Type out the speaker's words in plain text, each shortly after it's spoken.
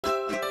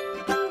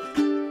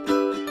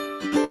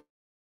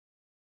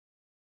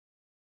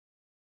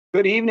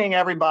Good evening,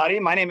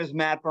 everybody. My name is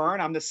Matt Byrne.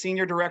 I'm the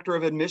Senior Director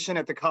of Admission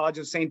at the College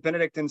of St.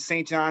 Benedict and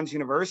St. John's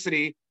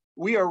University.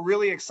 We are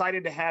really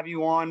excited to have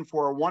you on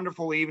for a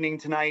wonderful evening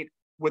tonight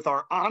with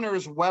our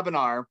honors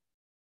webinar.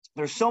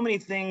 There's so many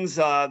things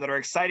that are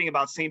exciting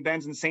about St.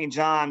 Ben's and St.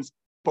 John's,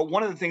 but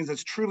one of the things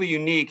that's truly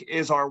unique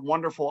is our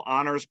wonderful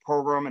honors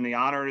program and the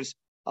honors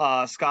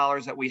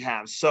scholars that we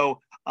have. So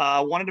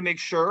I wanted to make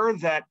sure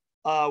that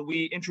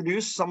we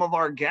introduce some of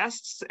our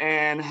guests,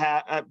 and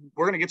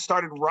we're going to get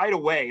started right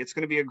away. It's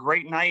going to be a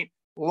great night.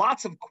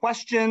 Lots of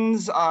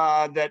questions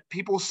that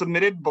people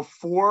submitted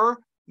before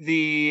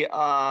the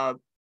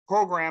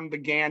program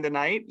began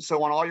tonight.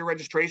 So on all your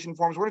registration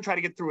forms, we're going to try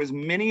to get through as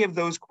many of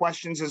those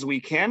questions as we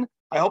can.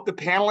 I hope the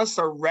panelists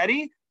are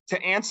ready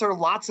to answer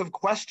lots of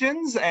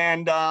questions,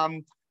 and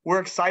we're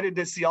excited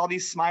to see all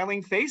these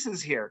smiling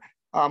faces here.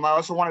 I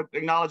also want to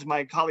acknowledge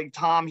my colleague,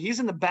 Tom.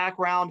 He's in the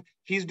background.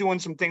 He's doing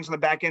some things on the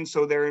back end,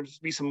 so there'll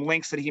be some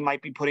links that he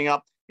might be putting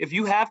up. If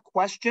you have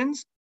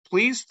questions,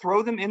 please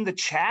throw them in the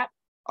chat.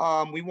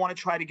 We want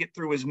to try to get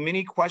through as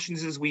many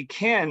questions as we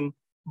can.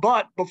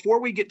 But before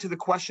we get to the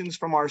questions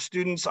from our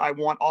students, I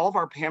want all of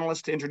our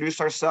panelists to introduce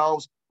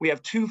ourselves. We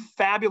have two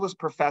fabulous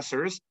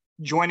professors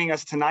joining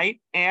us tonight,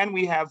 and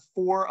we have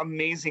four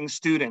amazing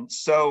students.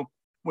 So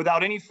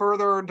without any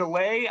further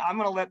delay, I'm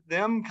going to let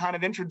them kind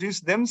of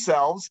introduce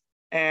themselves.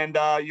 And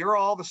you're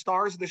all the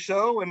stars of the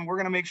show, and we're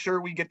going to make sure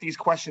we get these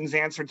questions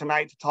answered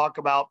tonight to talk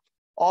about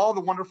all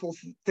the wonderful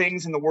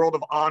things in the world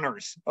of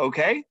honors.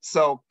 Okay,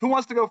 so who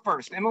wants to go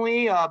first?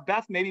 Emily,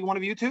 Beth, maybe one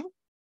of you two?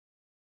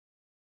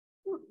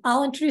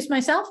 I'll introduce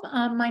myself.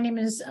 My name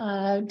is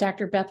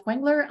Dr. Beth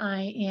Wengler.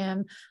 I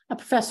am a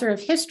professor of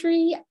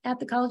history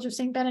at the College of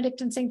St. Benedict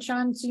and St.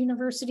 John's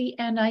University,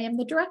 and I am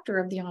the director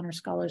of the Honors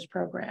Scholars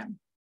Program.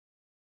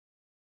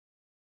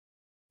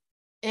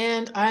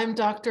 And I'm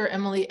Dr.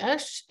 Emily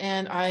Esch,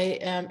 and I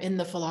am in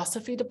the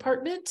philosophy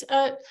department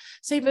at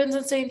St. Ben's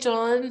and St.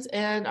 John's,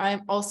 and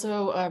I'm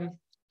also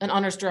an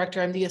honors director.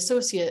 I'm the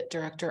associate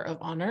director of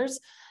honors,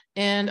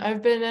 and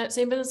I've been at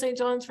St. Ben's and St.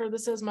 John's for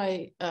this is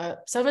my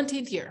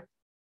 17th year.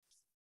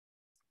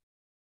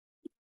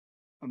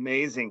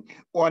 Amazing.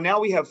 Well, now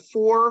we have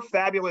four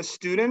fabulous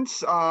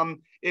students.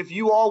 If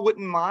you all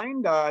wouldn't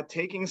mind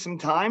taking some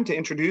time to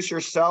introduce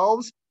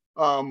yourselves,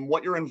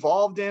 what you're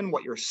involved in,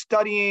 what you're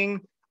studying,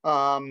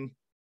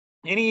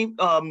 any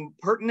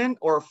pertinent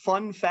or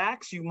fun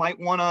facts you might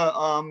want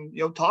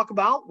to talk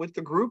about with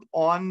the group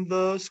on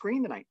the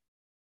screen tonight.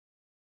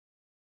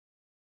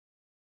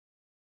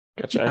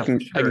 Gotcha. I can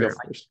go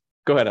first.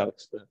 Go ahead,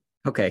 Alex.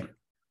 Okay,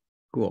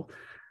 cool.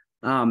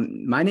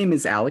 My name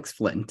is Alex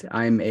Flint.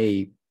 I'm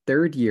a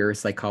third-year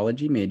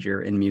psychology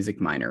major and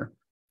music minor.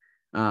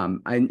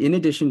 In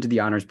addition to the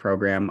honors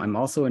program, I'm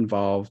also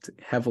involved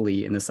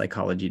heavily in the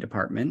psychology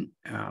department.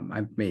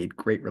 I've made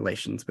great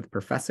relations with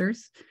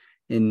professors.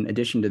 In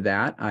addition to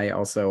that, I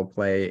also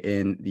play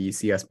in the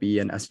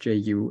CSB and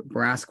SJU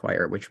brass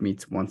choir, which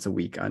meets once a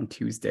week on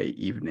Tuesday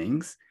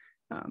evenings.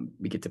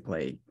 We get to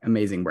play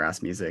amazing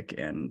brass music,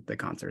 and the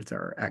concerts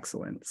are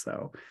excellent.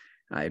 So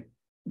I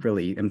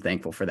really am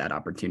thankful for that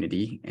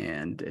opportunity.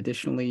 And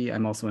additionally,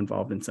 I'm also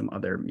involved in some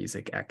other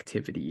music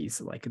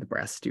activities like the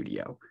brass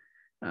studio.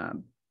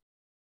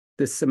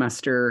 This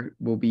semester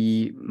will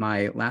be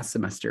my last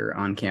semester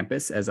on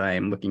campus as I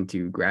am looking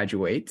to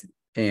graduate,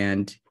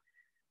 and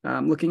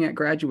looking at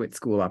graduate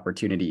school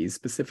opportunities,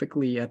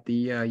 specifically at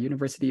the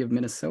University of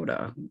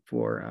Minnesota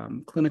for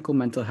clinical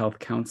mental health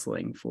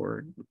counseling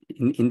for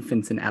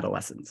infants and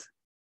adolescents.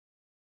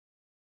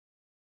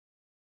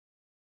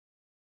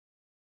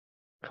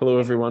 Hello,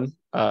 everyone.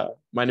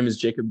 My name is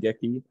Jacob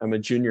Gecki. I'm a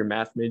junior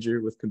math major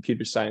with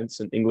computer science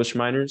and English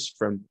minors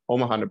from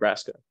Omaha,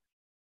 Nebraska.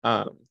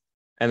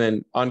 And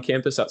then on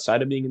campus,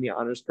 outside of being in the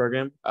honors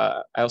program,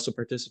 I also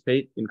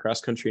participate in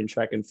cross country and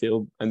track and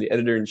field. I'm the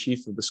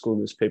editor-in-chief of the school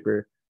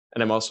newspaper,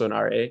 and I'm also an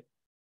RA.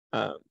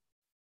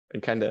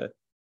 And kind of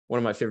one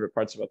of my favorite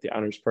parts about the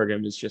honors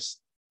program is just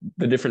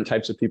the different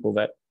types of people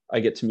that I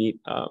get to meet.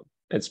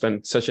 It's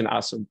been such an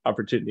awesome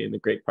opportunity and a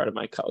great part of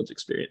my college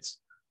experience.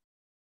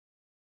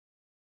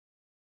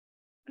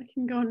 I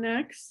can go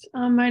next.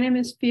 My name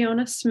is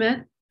Fiona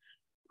Smith,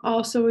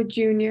 also a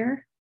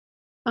junior.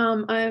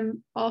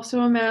 I'm also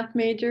a math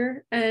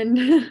major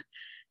and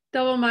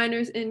double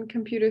minors in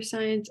computer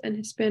science and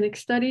Hispanic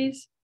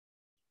studies.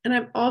 And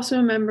I'm also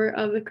a member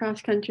of the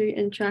cross country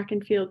and track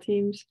and field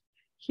teams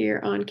here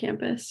on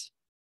campus.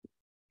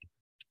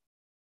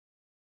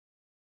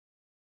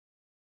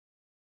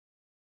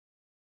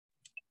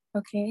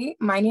 Okay,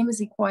 my name is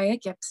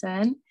Ikwaya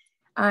Gibson.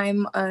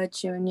 I'm a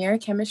junior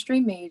chemistry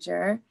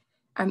major.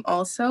 I'm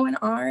also an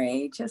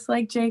RA, just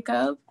like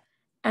Jacob,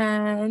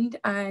 and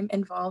I'm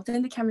involved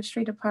in the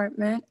chemistry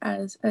department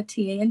as a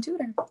TA and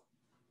tutor.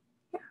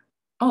 Yeah.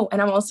 Oh,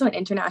 and I'm also an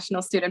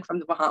international student from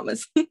the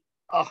Bahamas.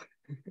 Oh.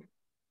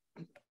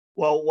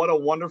 Well, what a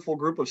wonderful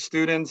group of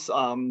students,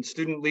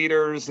 student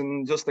leaders,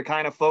 and just the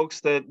kind of folks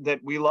that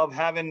we love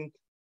having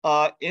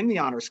in the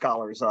Honor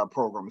Scholars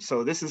program.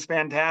 So this is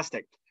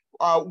fantastic.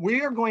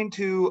 We are going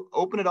to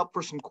open it up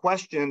for some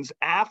questions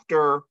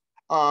after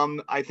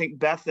I think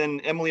Beth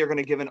and Emily are going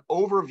to give an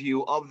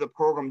overview of the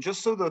program,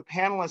 just so the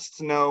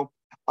panelists know,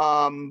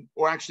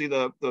 or actually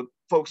the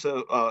folks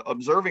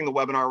observing the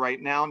webinar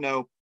right now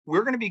know,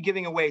 we're going to be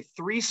giving away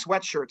 3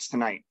 sweatshirts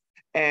tonight.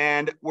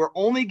 And we're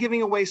only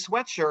giving away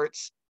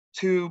sweatshirts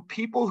to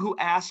people who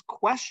ask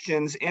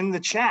questions in the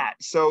chat.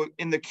 So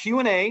in the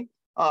Q&A,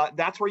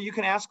 that's where you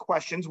can ask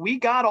questions. We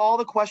got all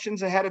the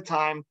questions ahead of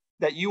time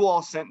that you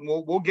all sent, and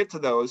we'll get to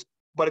those.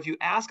 But if you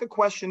ask a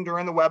question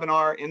during the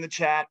webinar in the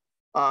chat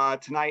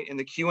tonight in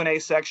the Q&A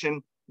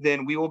section,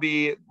 then we will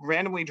be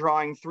randomly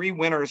drawing 3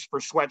 winners for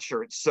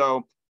sweatshirts.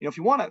 So, if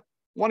you want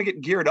to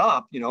get geared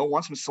up,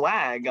 want some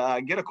swag,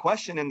 get a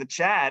question in the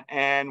chat,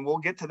 and we'll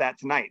get to that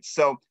tonight.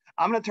 So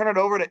I'm going to turn it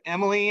over to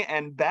Emily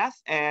and Beth,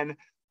 and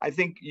I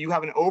think you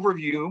have an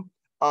overview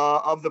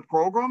of the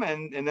program,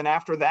 and then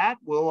after that,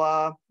 we'll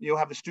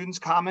have the students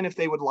comment if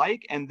they would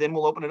like, and then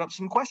we'll open it up to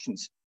some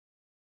questions.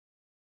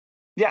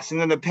 Yes,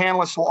 and then the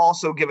panelists will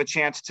also give a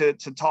chance to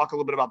talk a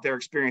little bit about their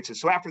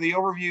experiences. So after the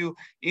overview,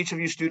 each of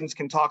you students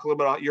can talk a little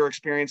bit about your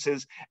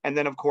experiences, and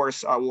then of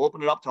course, we'll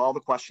open it up to all the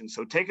questions.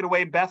 So take it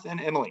away, Beth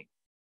and Emily.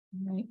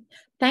 All right.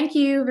 Thank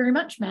you very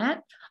much,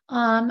 Matt.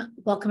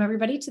 Welcome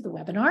everybody to the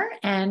webinar,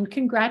 and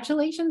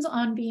congratulations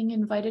on being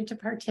invited to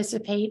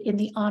participate in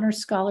the Honors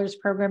Scholars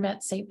Program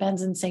at St.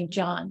 Ben's and St.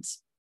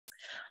 John's.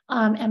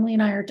 Emily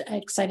and I are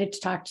excited to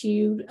talk to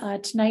you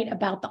tonight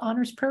about the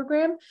Honors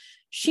Program.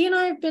 She and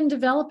I have been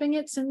developing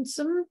it since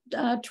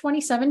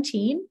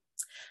 2017,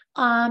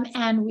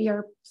 and we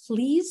are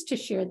pleased to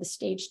share the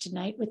stage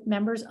tonight with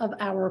members of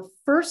our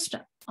first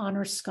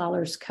Honors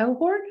Scholars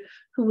cohort,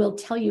 who will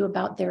tell you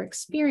about their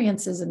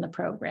experiences in the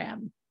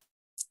program.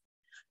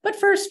 But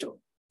first,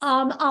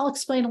 I'll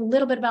explain a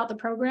little bit about the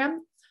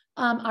program.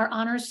 Our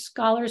Honors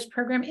Scholars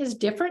Program is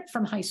different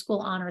from high school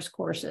honors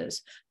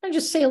courses. I'll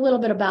just say a little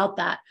bit about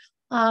that.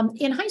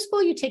 In high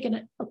school, you take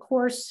a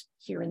course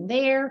here and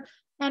there,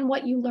 and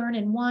what you learn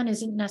in one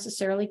isn't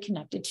necessarily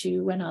connected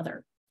to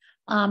another.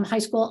 High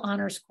school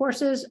honors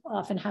courses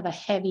often have a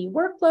heavy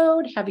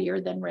workload, heavier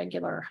than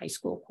regular high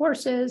school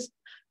courses.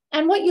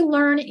 And what you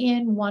learn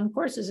in one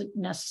course isn't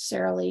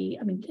necessarily,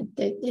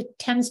 it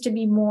tends to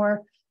be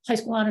more, high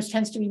school honors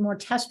tends to be more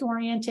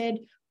test-oriented,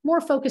 more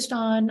focused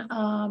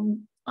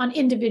on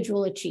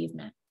individual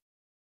achievement.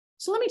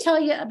 So let me tell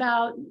you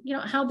about,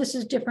 how this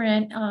is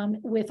different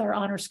with our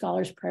Honors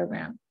Scholars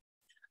Program.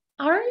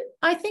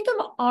 I think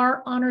of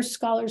our Honors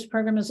Scholars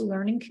Program as a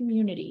learning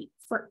community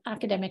for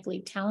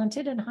academically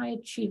talented and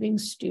high-achieving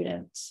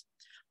students.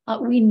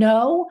 We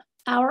know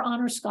our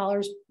Honors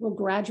Scholars will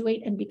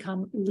graduate and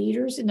become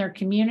leaders in their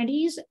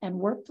communities and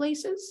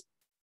workplaces.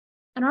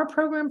 And our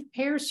program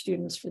prepares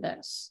students for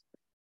this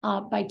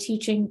by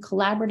teaching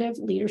collaborative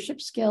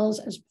leadership skills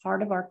as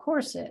part of our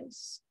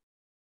courses.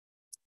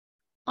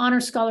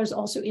 Honors Scholars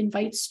also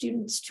invite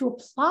students to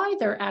apply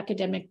their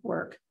academic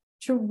work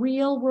to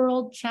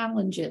real-world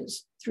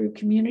challenges through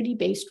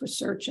community-based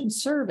research and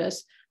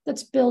service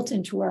that's built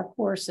into our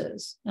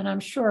courses. And I'm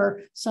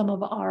sure some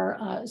of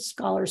our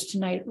scholars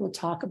tonight will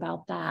talk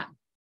about that.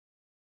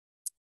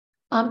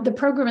 The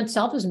program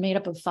itself is made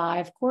up of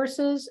 5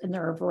 courses, and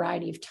there are a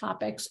variety of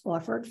topics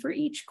offered for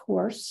each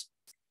course.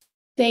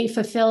 They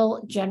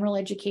fulfill general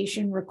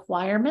education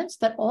requirements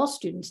that all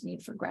students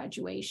need for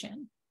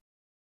graduation.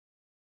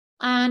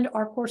 And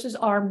our courses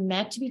are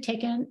meant to be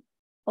taken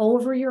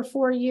over your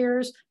 4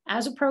 years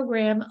as a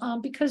program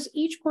because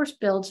each course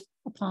builds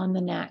upon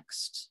the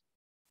next.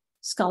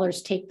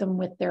 Scholars take them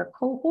with their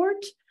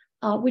cohort,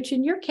 which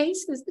in your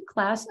case is the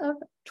class of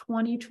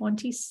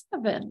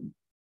 2027.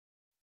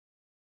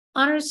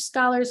 Honors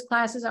Scholars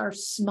classes are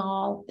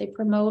small. They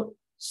promote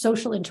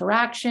social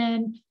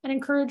interaction and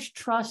encourage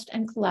trust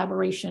and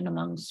collaboration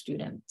among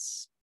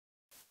students.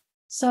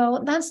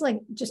 So that's like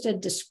just a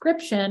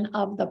description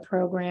of the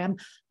program.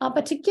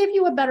 But to give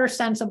you a better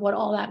sense of what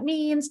all that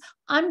means,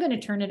 I'm going to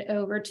turn it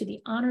over to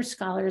the Honors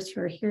Scholars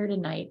who are here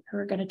tonight, who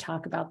are going to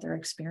talk about their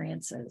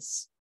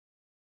experiences.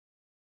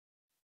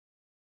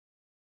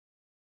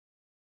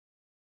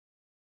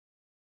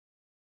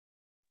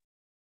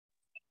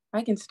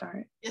 I can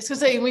start. I was gonna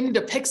say, we need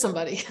to pick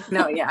somebody.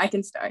 No, yeah, I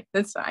can start.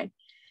 That's fine.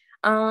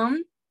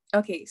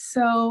 Okay,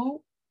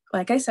 so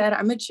like I said,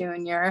 I'm a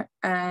junior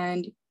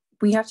and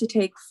we have to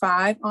take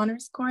 5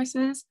 honors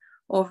courses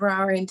over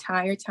our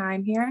entire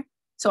time here.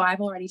 So I've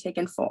already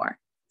taken 4.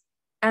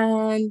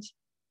 And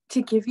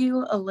to give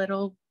you a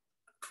little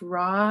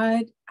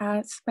broad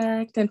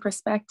aspect and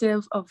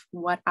perspective of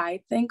what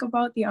I think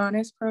about the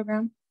honors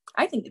program,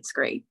 I think it's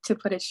great. To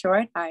put it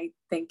short, I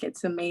think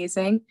it's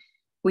amazing.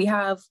 We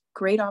have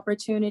great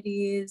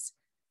opportunities.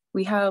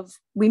 We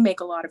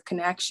make a lot of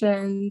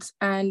connections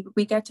and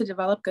we get to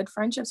develop good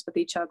friendships with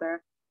each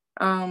other.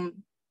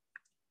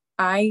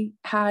 I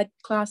had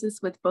classes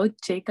with both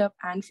Jacob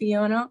and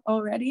Fiona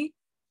already,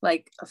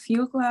 like a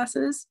few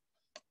classes.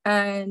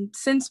 And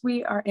since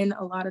we are in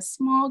a lot of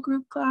small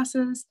group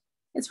classes,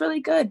 it's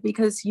really good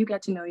because you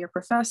get to know your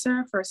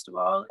professor, first of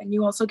all, and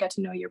you also get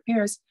to know your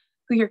peers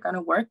who you're going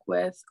to work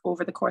with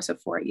over the course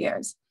of 4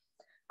 years.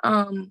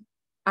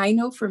 I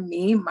know for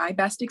me, my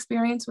best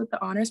experience with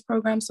the honors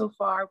program so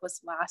far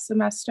was last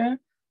semester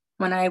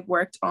when I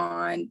worked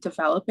on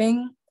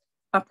developing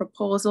a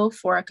proposal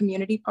for a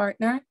community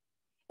partner.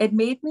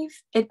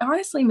 It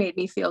honestly made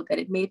me feel good.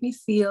 It made me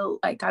feel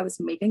like I was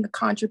making a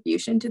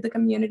contribution to the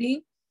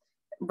community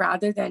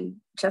rather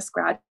than just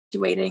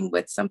graduating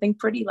with something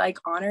pretty like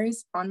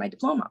honors on my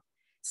diploma.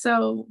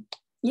 So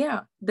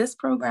yeah, this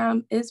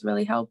program is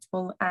really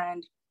helpful,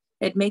 and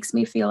it makes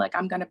me feel like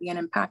I'm going to be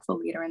an impactful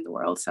leader in the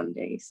world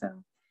someday.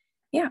 So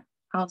yeah,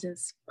 I'll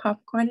just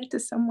popcorn it to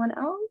someone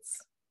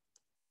else.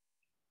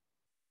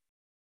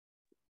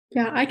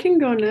 Yeah, I can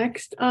go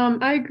next.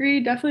 I agree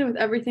definitely with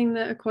everything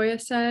that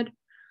Okoye said.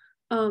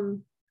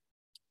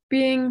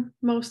 Being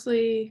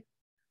mostly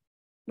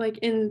like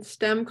in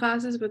STEM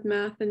classes with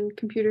math and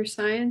computer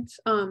science,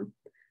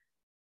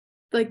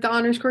 like the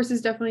honors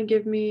courses definitely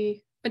give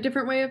me a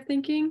different way of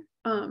thinking.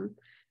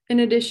 In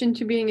addition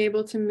to being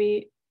able to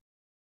meet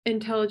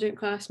intelligent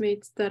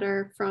classmates that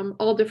are from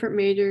all different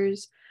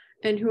majors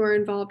and who are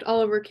involved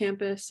all over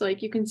campus.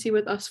 Like you can see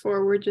with us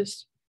four, we're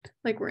just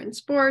like, we're in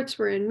sports,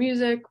 we're in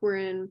music,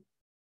 we're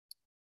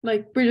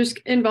just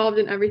involved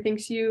in everything.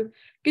 So you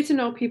get to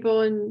know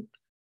people, and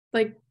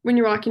like when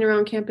you're walking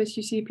around campus,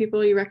 you see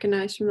people you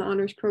recognize from the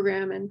honors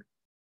program. And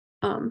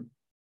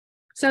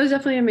so that was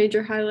definitely a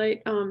major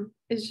highlight,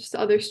 is just the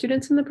other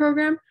students in the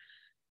program.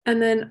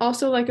 And then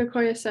also, like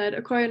Okoye said,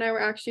 Okoye and I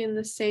were actually in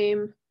the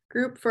same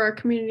group for our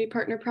community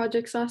partner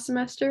projects last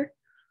semester.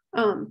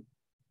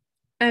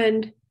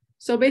 And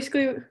so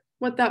basically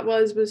what that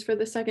was for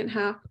the second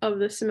half of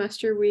the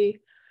semester, we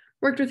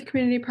worked with a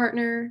community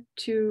partner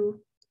to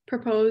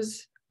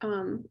propose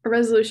a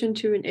resolution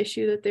to an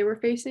issue that they were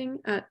facing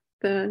at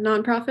the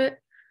nonprofit.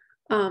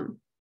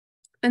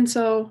 And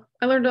so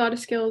I learned a lot of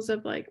skills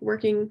of like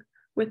working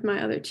with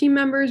my other team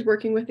members,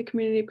 working with a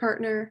community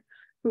partner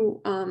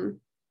who,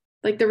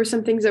 like there were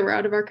some things that were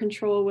out of our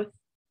control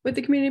with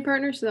the community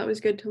partner. So that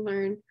was good to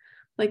learn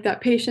like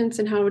that patience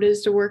and how it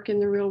is to work in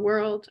the real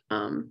world.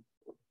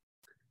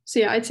 So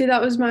yeah, I'd say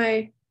that was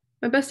my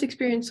best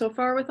experience so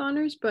far with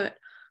honors, but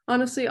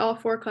honestly, all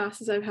 4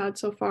 classes I've had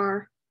so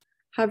far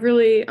have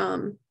really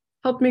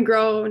helped me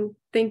grow and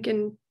think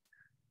in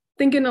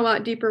a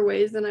lot deeper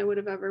ways than I would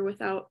have ever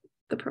without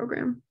the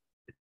program.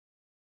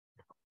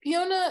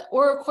 Fiona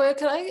or Okoye,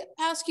 could I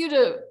ask you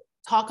to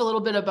talk a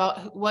little bit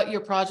about what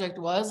your project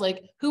was?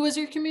 Like, who was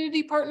your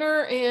community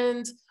partner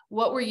and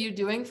what were you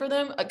doing for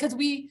them? Because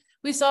we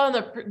saw in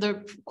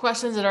the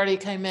questions that already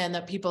came in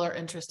that people are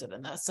interested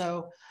in that.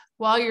 So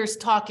while you're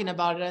talking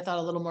about it, I thought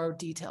a little more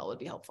detail would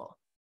be helpful.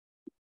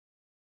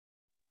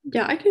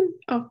 Yeah, I can.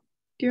 Oh,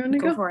 do you want to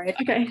go for it?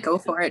 Okay. Go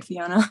for it,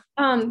 Fiona.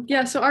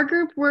 Yeah, so our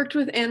group worked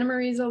with Anna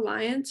Marie's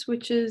Alliance,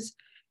 which is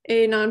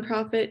a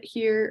nonprofit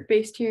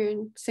based here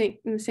in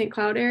the St.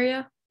 Cloud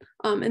area.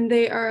 And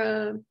they are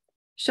a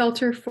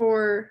shelter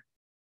for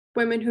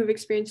women who have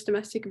experienced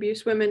domestic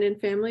abuse, women and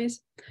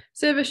families.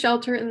 So they have a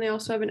shelter, and they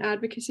also have an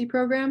advocacy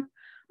program.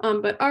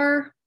 But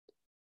our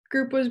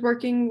group was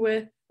working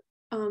with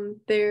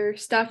their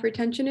staff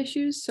retention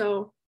issues.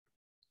 So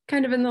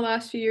kind of in the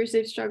last few years,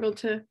 they've struggled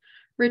to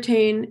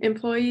retain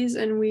employees.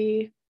 And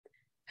we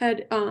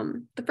had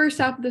the first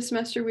half of the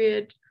semester, we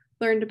had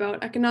learned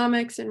about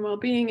economics and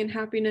well-being and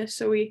happiness.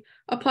 So we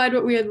applied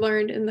what we had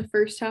learned in the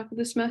first half of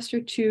the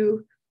semester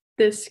to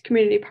this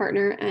community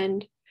partner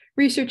and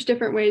researched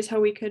different ways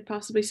how we could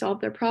possibly solve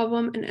their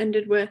problem, and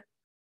ended with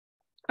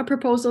a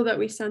proposal that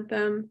we sent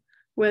them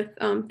with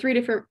 3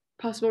 different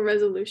possible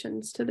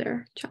resolutions to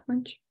their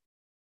challenge.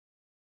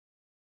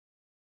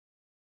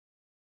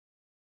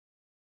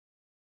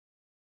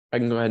 I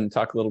can go ahead and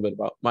talk a little bit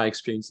about my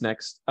experience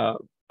next.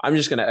 I'm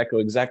just going to echo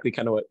exactly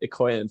kind of what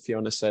Okoye and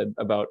Fiona said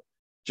about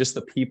just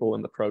the people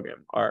in the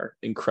program are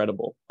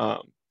incredible.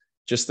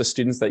 Just the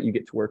students that you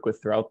get to work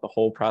with throughout the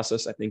whole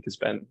process, I think, has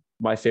been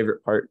my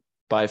favorite part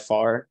by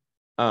far.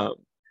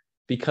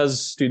 Because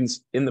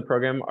students in the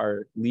program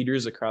are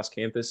leaders across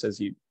campus, as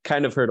you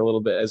kind of heard a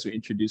little bit as we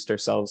introduced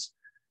ourselves,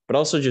 but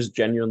also just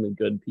genuinely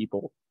good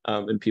people,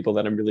 and people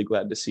that I'm really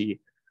glad to see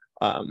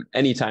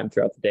anytime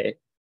throughout the day.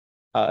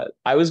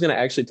 I was going to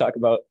actually talk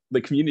about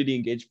the Community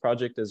Engaged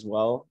project as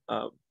well.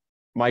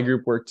 My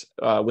group worked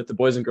with the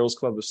Boys and Girls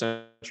Club of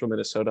Central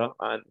Minnesota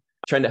on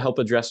trying to help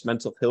address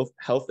mental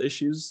health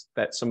issues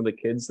that some of the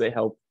kids they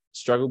helped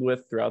struggled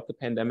with throughout the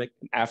pandemic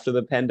and after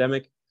the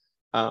pandemic.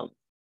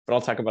 But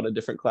I'll talk about a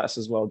different class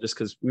as well, just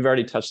because we've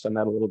already touched on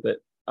that a little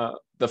bit.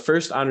 The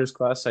first honors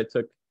class I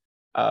took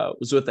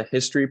was with a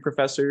history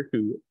professor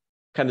who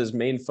kind of his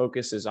main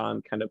focus is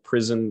on kind of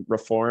prison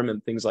reform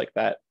and things like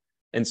that.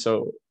 And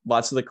so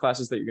lots of the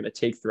classes that you're going to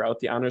take throughout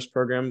the honors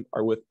program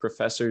are with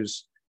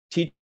professors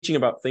teaching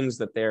about things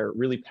that they're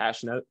really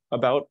passionate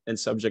about and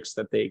subjects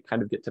that they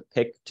kind of get to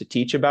pick to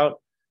teach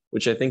about,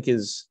 which I think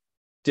is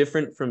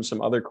different from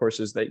some other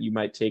courses that you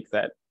might take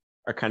that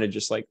are kind of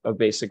just like a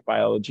basic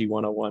biology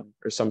 101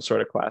 or some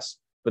sort of class.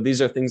 But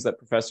these are things that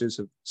professors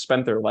have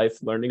spent their life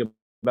learning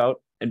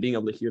about, and being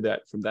able to hear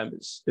that from them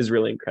is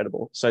really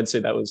incredible. So I'd say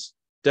that was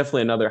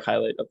definitely another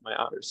highlight of my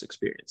honors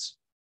experience.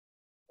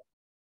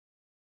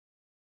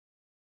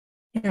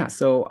 Yeah,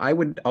 so I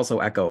would also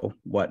echo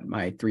what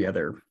my three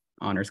other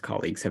honors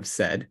colleagues have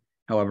said.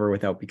 However,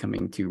 without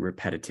becoming too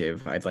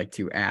repetitive, I'd like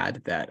to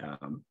add that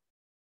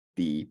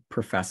the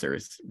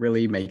professors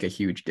really make a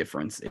huge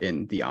difference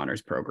in the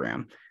honors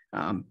program.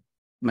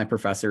 My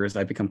professors,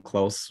 I've become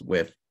close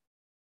with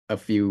a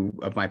few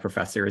of my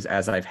professors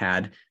as I've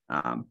had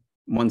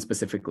one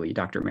specifically,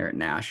 Dr. Merritt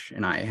Nash,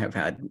 and I have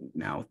had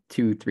now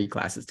 2-3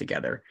 classes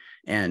together.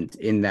 And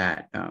in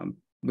that,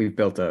 we've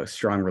built a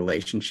strong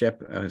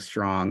relationship, a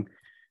strong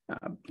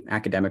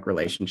academic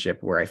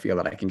relationship where I feel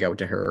that I can go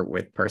to her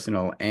with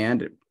personal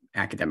and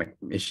academic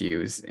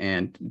issues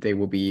and they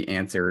will be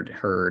answered,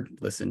 heard,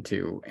 listened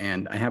to.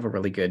 And I have a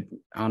really good,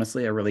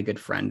 honestly, a really good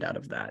friend out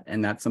of that.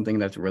 And that's something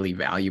that's really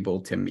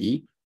valuable to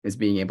me, is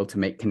being able to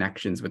make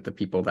connections with the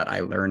people that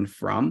I learn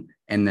from.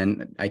 And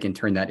then I can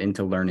turn that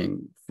into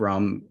learning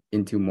from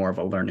into more of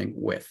a learning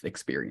with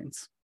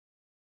experience.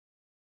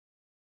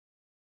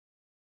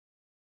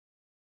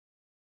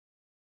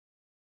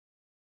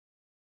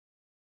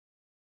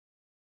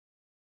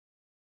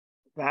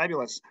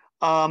 Fabulous.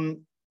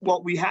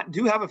 Well, we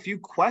do have a few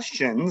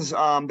questions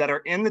that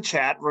are in the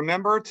chat.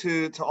 Remember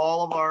to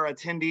all of our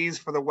attendees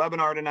for the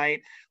webinar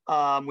tonight,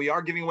 we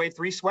are giving away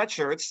 3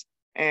 sweatshirts.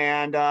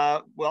 And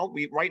well,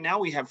 right now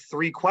we have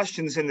 3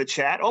 questions in the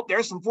chat. Oh,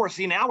 there's some 4.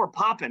 See, now we're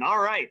popping. All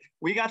right,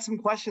 we got some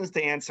questions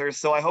to answer.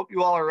 So I hope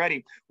you all are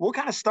ready. We'll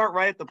kind of start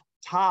right at the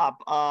top.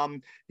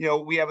 You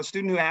know, we have a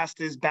student who asked,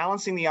 is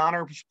balancing the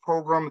honors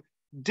program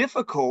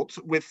difficult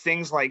with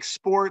things like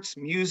sports,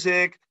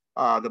 music,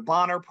 the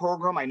Bonner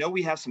program? I know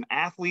we have some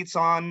athletes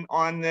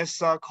on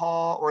this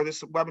call or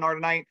this webinar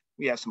tonight.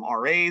 We have some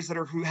RAs that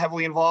are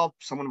heavily involved,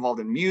 someone involved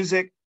in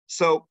music.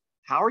 So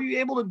how are you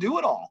able to do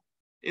it all?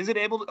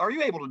 Are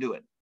you able to do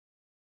it?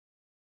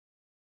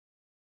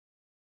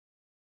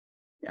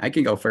 I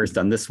can go first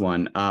on this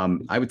one.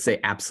 I would say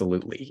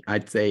absolutely.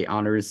 I'd say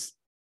honors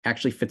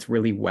actually fits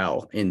really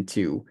well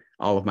into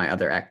all of my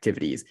other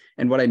activities.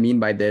 And what I mean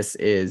by this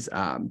is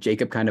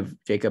Jacob, Fiona,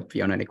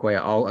 and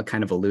Nicoya all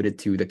kind of alluded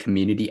to the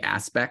community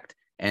aspect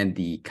and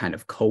the kind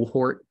of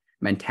cohort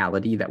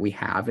mentality that we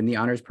have in the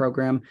honors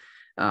program.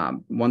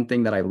 One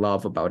thing that I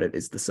love about it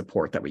is the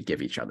support that we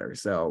give each other.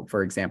 So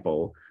for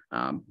example,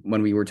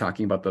 when we were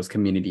talking about those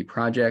community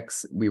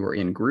projects, we were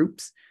in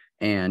groups,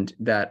 and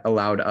that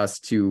allowed us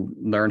to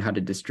learn how to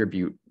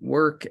distribute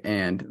work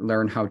and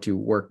learn how to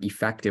work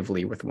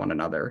effectively with one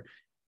another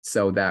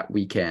so that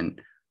we can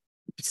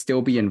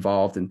still be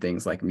involved in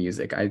things like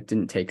music. I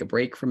didn't take a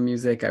break from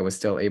music. I was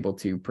still able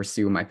to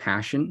pursue my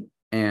passion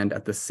and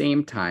at the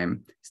same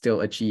time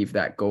still achieve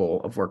that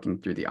goal of working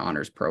through the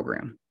honors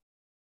program.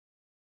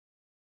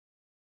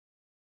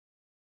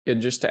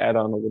 And just to add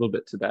on a little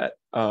bit to that,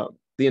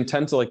 the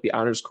intent of like the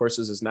honors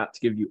courses is not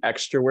to give you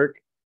extra work.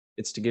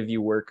 It's to give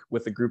you work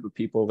with a group of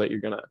people that you're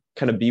going to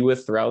kind of be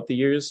with throughout the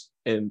years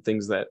and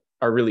things that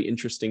are really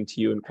interesting to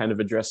you and kind of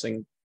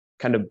addressing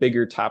kind of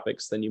bigger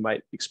topics than you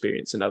might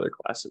experience in other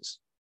classes.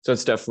 So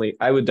it's definitely,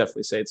 I would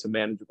definitely say it's a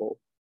manageable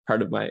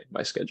part of my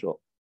schedule.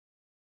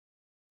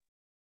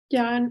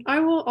 Yeah, and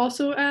I will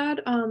also add,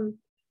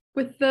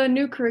 with the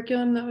new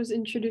curriculum that was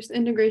introduced,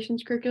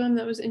 integrations curriculum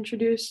that was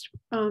introduced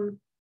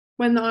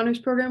when the honors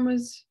program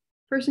was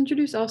first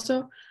introduced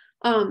also,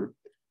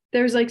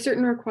 there's like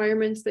certain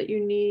requirements that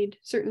you need,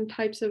 certain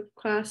types of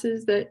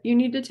classes that you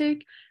need to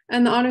take,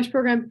 and the honors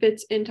program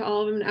fits into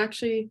all of them. And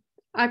actually,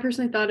 I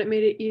personally thought it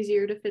made it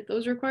easier to fit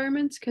those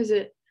requirements because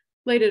it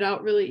laid it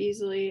out really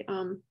easily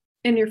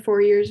in your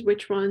 4 years,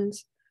 which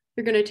ones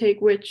you're going to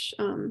take, which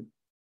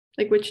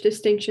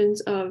distinctions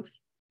of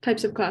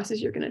types of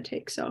classes you're going to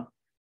take. So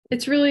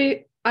it's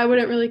really, I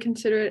wouldn't really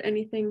consider it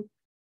anything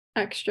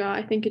extra.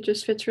 I think it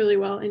just fits really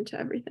well into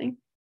everything.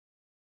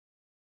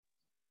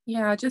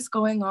 Yeah, just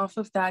going off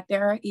of that,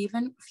 there are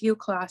even a few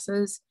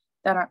classes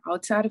that are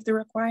outside of the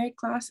required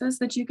classes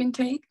that you can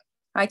take.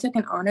 I took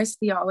an honors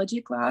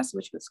theology class,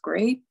 which was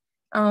great.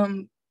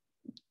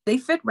 They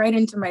fit right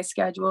into my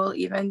schedule,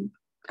 even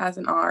as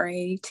an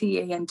RA,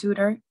 TA, and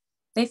tutor.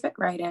 They fit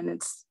right in.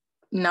 It's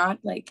not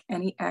like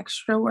any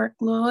extra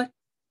workload.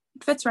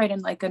 It fits right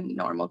in like a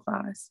normal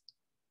class.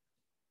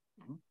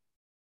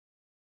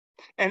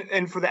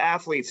 And for the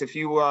athletes, if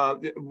you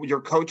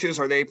your coaches,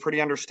 are they pretty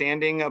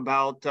understanding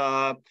about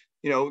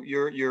you know,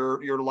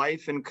 your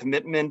life and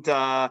commitment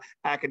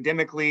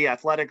academically,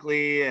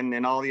 athletically,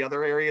 and all the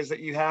other areas that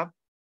you have?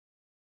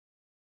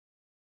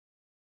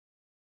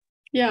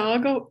 Yeah, I'll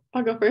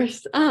go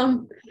first.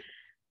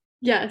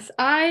 Yes,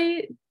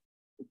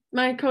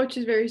 my coach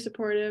is very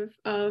supportive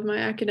of my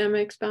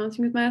academics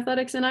balancing with my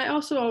athletics, and I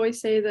also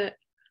always say that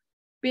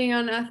being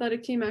on an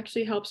athletic team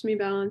actually helps me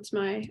balance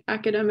my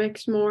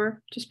academics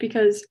more, just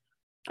because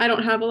I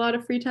don't have a lot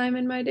of free time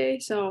in my day.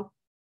 So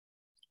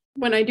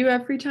when I do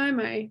have free time,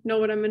 I know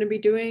what I'm going to be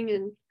doing,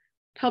 and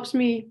helps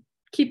me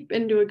keep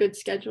into a good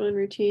schedule and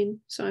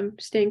routine. So I'm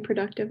staying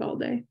productive all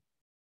day.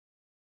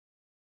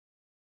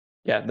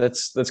 Yeah,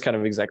 that's kind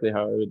of exactly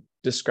how I would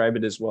describe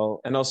it as well.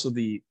 And also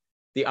the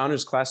the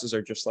honors classes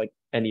are just like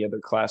any other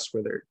class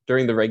where they're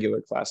during the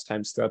regular class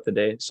times throughout the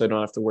day. So I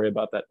don't have to worry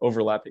about that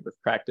overlapping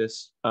with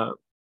practice.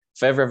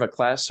 If I ever have a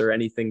class or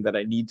anything that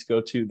I need to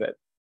go to that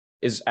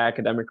is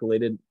academic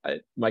related,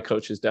 my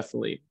coach is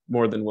definitely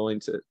more than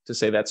willing to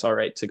say that's all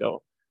right to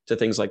go to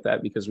things like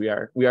that, because we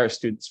are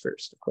students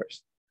first, of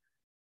course.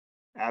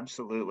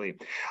 Absolutely.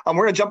 We're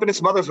going to jump into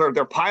some others.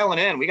 They're piling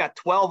in. We got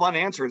 12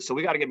 unanswered, so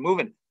we got to get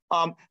moving.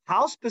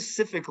 How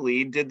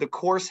specifically did the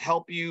course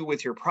help you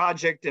with your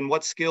project, and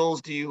what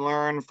skills do you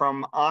learn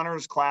from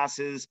honors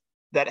classes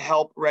that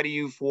help ready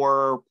you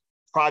for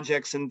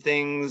projects and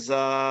things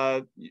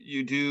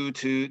you do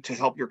to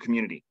help your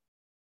community?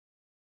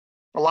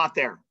 A lot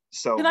there.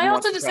 So can I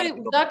also just say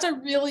that's a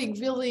really,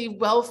 really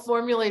well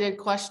formulated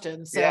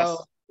question. So yes.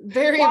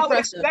 Very impressive. I would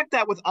expect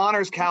that with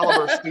honors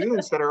caliber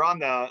students that are on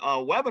the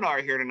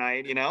webinar here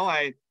tonight. You know,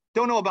 I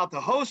don't know about the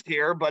host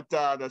here, but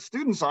the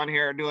students on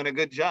here are doing a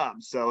good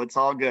job. So it's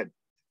all good.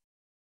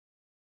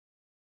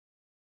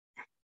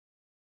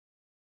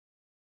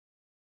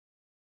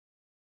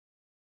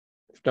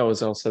 If no one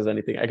else says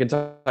anything, I can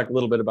talk a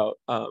little bit about,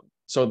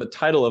 so the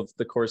title of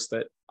the course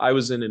that I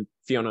was in, and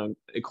Fiona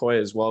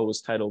Ikoya as well,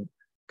 was titled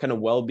kind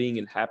of well-being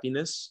and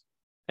happiness.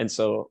 And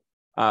so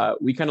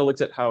we kind of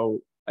looked at how,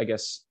 I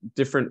guess,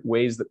 different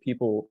ways that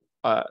people,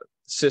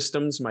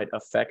 systems might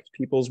affect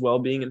people's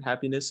well-being and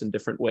happiness in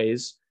different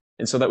ways.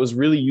 And so that was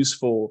really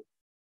useful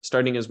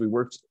starting as we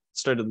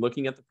started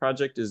looking at the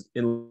project, is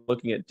in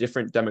looking at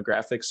different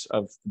demographics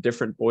of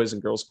different Boys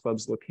and Girls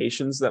Clubs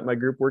locations that my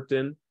group worked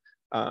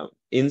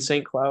in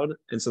St. Cloud.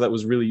 And so that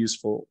was really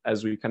useful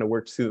as we kind of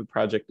worked through the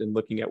project and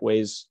looking at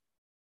ways,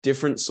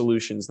 different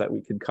solutions that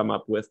we could come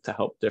up with to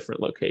help different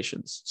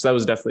locations. So that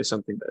was definitely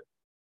something that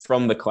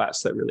from the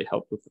class that really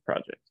helped with the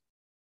project.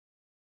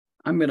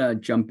 I'm going to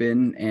jump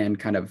in and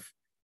kind of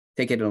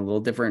take it in a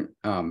little different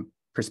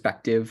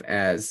perspective,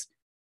 as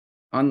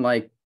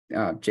unlike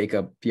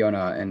Jacob,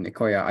 Fiona, and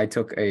Ikoya, I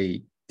took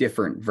a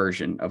different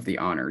version of the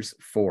honors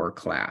for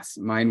class.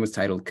 Mine was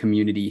titled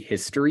Community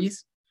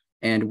Histories,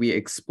 and we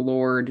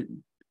explored,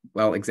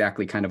 well,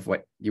 exactly kind of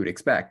what you would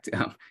expect,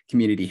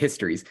 community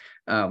histories.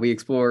 We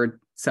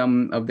explored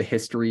some of the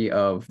history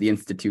of the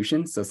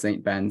institutions, so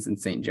St. Ben's and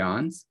St.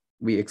 John's.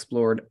 We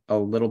explored a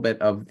little bit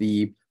of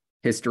the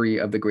history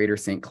of the greater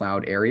St.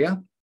 Cloud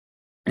area.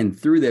 And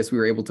through this, we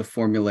were able to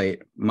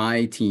formulate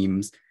my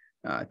team's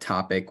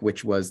topic,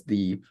 which was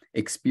the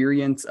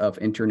experience of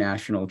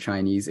international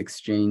Chinese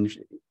exchange,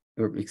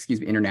 or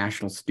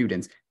international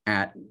students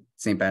at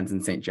St. Ben's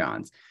and St.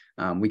 John's.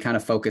 We kind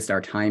of focused our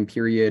time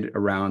period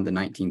around the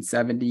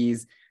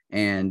 1970s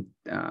and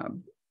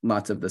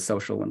lots of the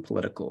social and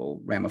political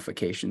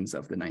ramifications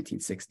of the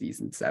 1960s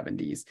and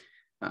 70s.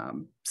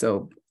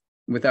 So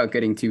without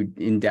getting too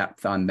in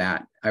depth on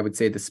that, I would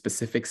say the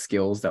specific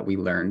skills that we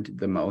learned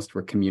the most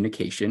were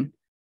communication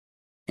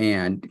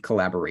and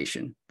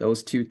collaboration.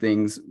 Those two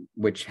things,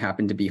 which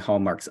happen to be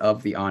hallmarks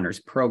of the honors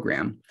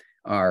program,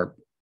 are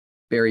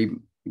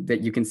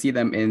that you can see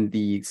them in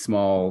the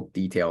small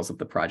details of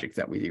the project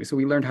that we do. So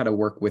we learned how to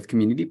work with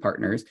community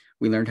partners,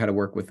 we learned how to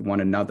work with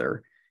one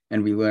another,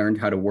 and we learned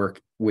how to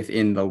work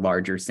within the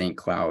larger St.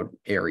 Cloud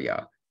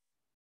area.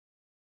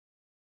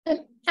 And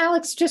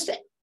Alex, just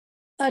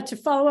to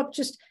follow up,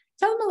 just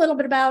tell them a little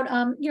bit about,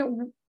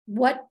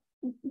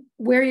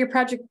 where your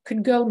project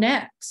could go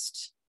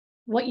next,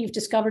 what you've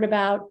discovered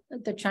about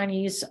the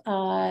Chinese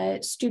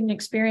student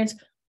experience.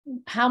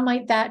 How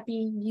might that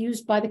be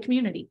used by the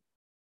community?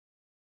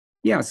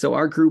 Yeah, so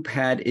our group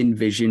had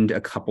envisioned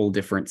a couple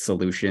different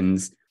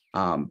solutions.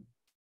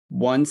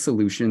 One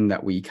solution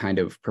that we kind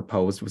of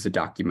proposed was a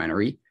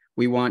documentary.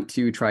 We want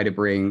to try to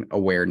bring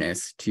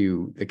awareness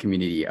to the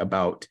community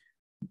about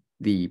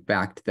the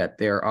fact that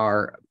there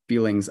are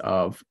feelings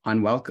of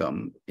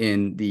unwelcome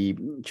in the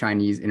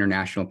Chinese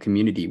international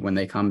community when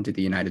they come to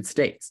the United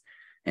States.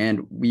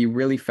 And we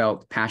really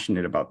felt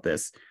passionate about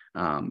this,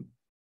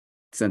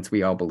 since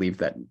we all believe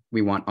that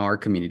we want our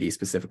community,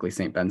 specifically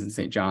St. Ben's and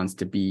St. John's,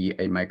 to be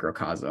a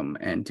microcosm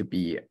and to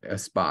be a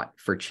spot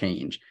for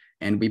change.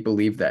 And we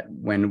believe that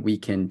when we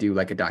can do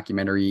like a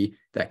documentary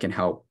that can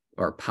help,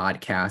 or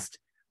podcast,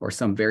 or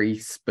some very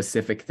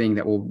specific thing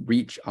that will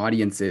reach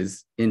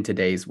audiences in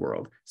today's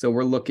world. So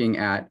we're looking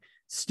at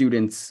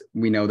students.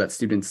 We know that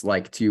students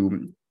like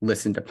to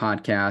listen to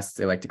podcasts.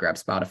 They like to grab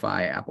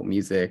Spotify, Apple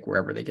Music,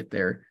 wherever they get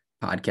their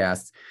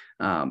podcasts,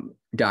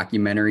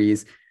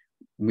 documentaries.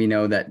 We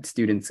know that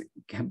students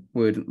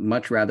would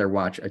much rather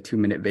watch a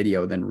 2-minute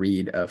video than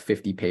read a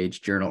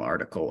 50-page journal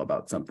article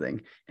about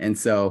something. And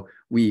so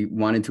we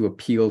wanted to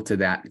appeal to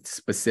that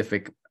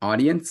specific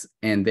audience.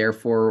 And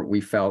therefore,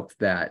 we felt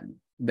that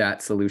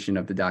that solution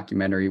of the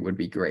documentary would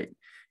be great.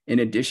 In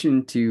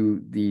addition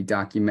to the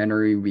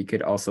documentary, we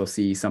could also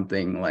see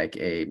something like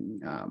a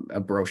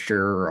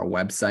brochure or a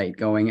website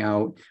going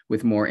out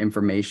with more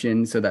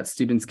information so that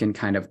students can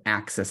kind of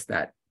access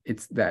that.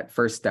 It's that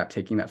first step,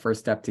 taking that first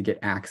step to get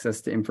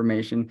access to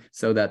information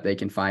so that they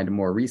can find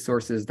more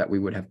resources that we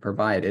would have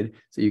provided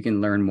so you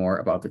can learn more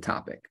about the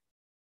topic.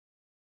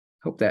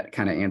 Hope that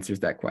kind of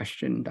answers that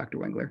question, Dr.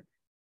 Wengler.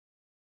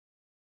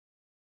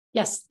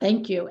 Yes,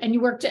 thank you. And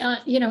you worked,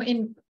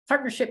 in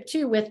partnership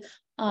too with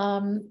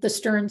the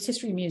Stearns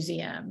History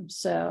Museum,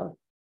 so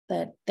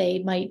that they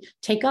might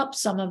take up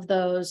some of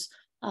those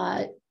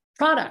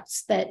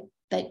products that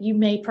you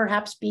may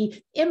perhaps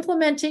be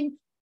implementing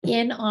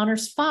in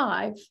Honors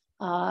 5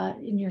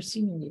 in your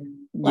senior year.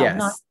 Well,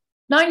 Yes.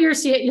 not your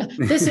senior.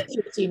 This is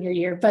your senior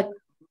year, but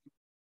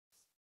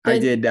I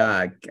did.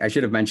 I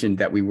should have mentioned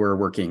that we were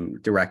working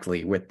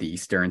directly with the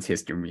Stearns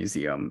History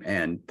Museum,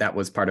 and that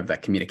was part of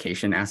that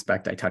communication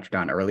aspect I touched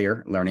on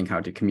earlier. Learning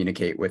how to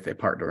communicate with a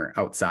partner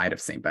outside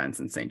of St. Ben's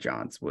and St.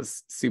 John's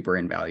was super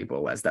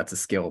invaluable, as that's a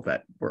skill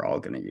that we're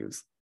all going to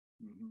use.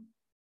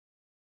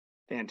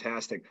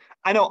 Fantastic.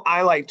 I know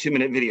I like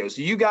 2-minute videos.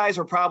 You guys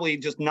are probably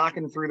just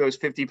knocking through those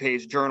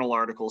 50-page journal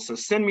articles. So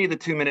send me the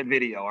 2-minute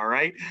video. All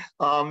right.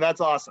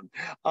 That's awesome.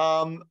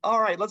 All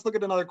right. Let's look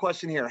at another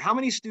question here. How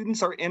many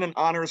students are in an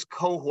honors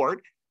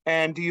cohort?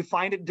 And do you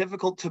find it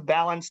difficult to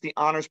balance the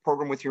honors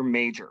program with your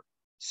major?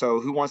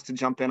 So who wants to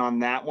jump in on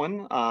that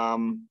one?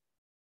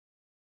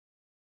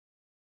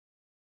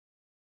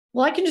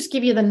 Well, I can just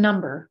give you the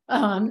number.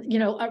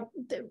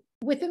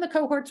 Within the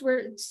cohorts where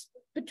it's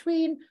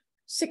between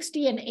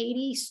 60 and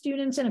 80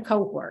 students in a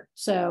cohort.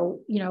 So,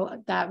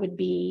 that would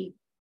be,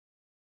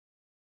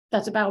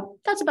 that's about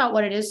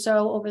what it is.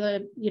 So over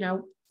the,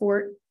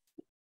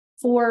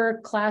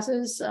 four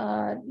classes,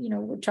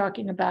 we're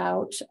talking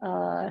about,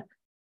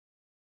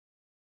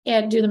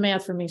 and do the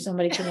math for me.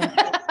 Somebody can,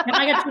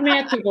 I got two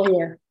math people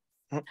here.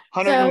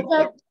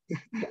 So,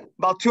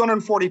 about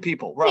 240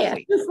 people,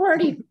 roughly. Yeah,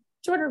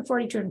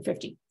 240,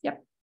 250.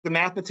 Yep. The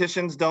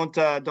mathematicians don't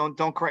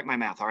correct my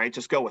math. All right,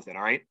 just go with it.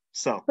 All right.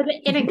 So, but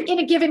in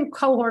a given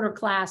cohort or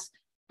class,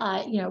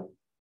 it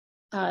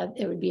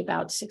would be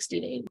about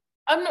 60 to 80.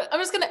 I'm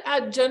just going to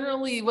add,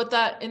 generally what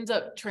that ends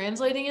up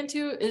translating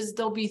into is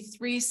there'll be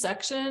 3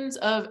 sections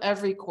of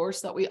every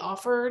course that we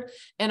offered,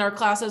 and our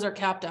classes are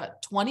capped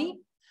at 20.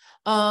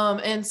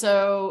 And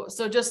so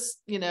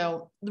just,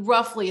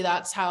 roughly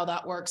that's how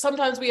that works.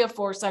 Sometimes we have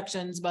 4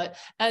 sections, but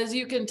as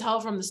you can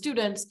tell from the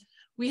students,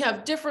 we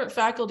have different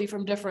faculty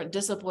from different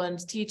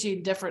disciplines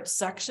teaching different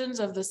sections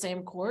of the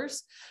same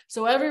course.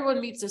 So everyone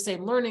meets the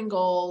same learning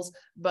goals,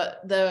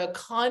 but the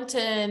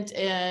content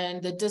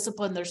and the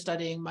discipline they're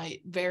studying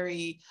might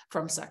vary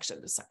from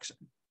section to section.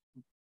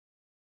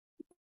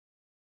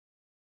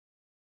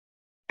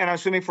 And I'm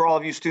assuming for all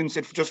of you students,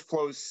 it just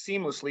flows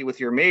seamlessly with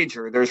your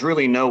major. There's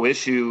really no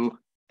issue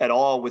at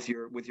all with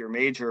your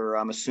major,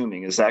 I'm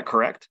assuming. Is that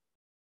correct?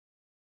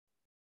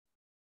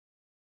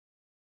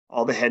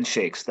 All the head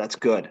shakes. That's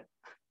good.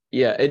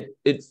 Yeah,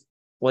 it's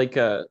like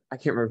I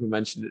can't remember who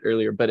mentioned it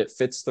earlier, but it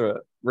fits the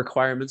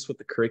requirements with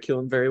the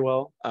curriculum very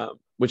well,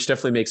 which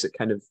definitely makes it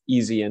kind of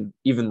easy, and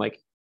even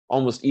like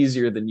almost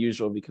easier than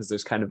usual because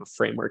there's kind of a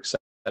framework set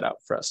out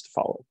for us to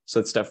follow. So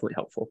it's definitely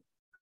helpful.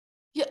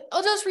 Yeah,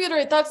 I'll just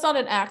reiterate, that's not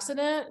an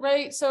accident,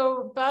 right?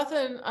 So Beth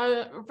and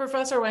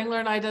Professor Wengler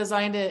and I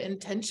designed it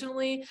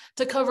intentionally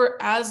to cover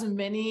as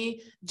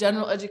many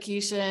general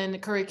education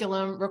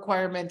curriculum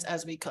requirements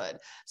as we could.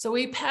 So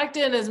we packed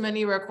in as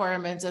many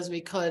requirements as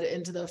we could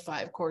into the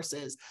 5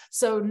 courses.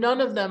 So none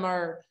of them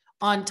are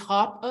on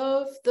top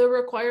of the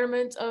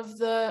requirement of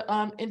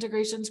the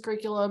integrations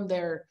curriculum.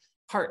 They're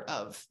part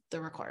of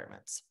the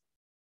requirements.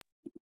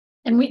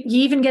 And you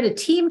even get a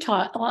team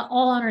taught,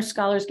 all honor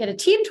scholars get a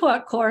team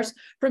taught course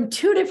from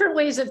 2 different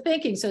ways of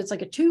thinking. So it's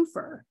like a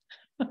twofer.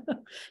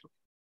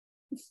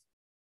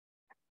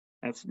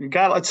 It's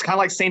kind of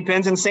like St.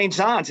 Ben's and St.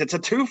 John's. It's a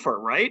twofer,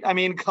 right? I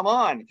mean, come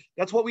on.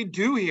 That's what we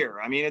do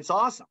here. I mean, it's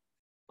awesome.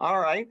 All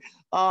right.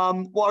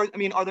 Well, I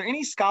mean, are there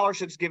any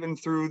scholarships given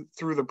through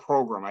the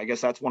program? I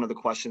guess that's one of the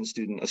questions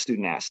a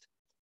student asked.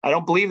 I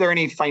don't believe there are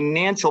any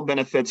financial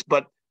benefits,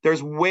 but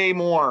there's way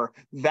more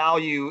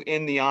value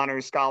in the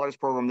Honors Scholars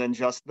Program than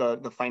just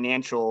the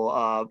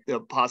financial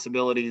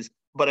possibilities.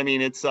 But I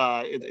mean, it's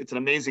an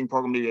amazing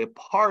program to be a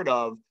part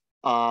of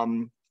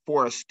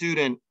for a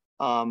student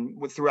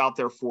throughout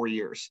their 4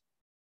 years.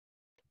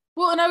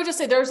 Well, and I would just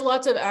say there's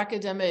lots of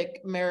academic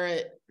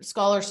merit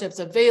scholarships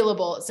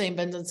available at St.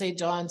 Ben's and St.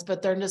 John's,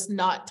 but they're just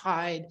not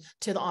tied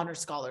to the Honor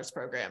Scholars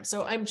Program.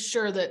 So I'm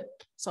sure that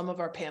some of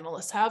our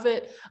panelists have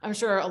it. I'm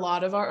sure a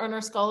lot of our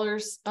Honor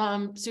Scholars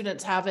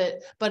students have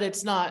it, but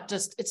it's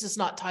just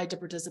not tied to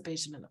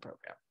participation in the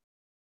program.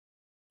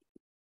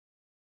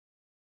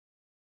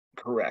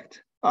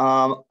 Correct.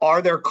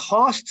 Are there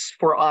costs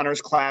for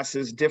honors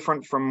classes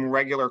different from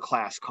regular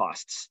class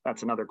costs?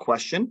 That's another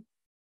question.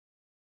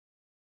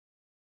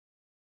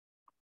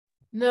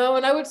 No,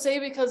 and I would say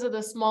because of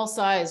the small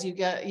size, you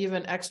get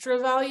even extra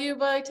value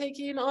by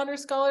taking Honor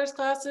Scholars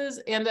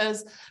classes. And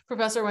as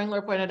Professor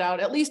Wengler pointed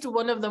out, at least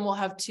one of them will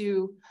have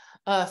 2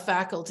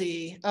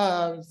 faculty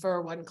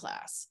for 1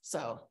 class.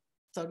 So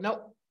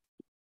nope.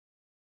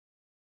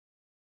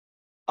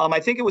 I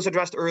think it was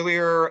addressed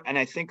earlier, and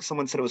I think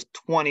someone said it was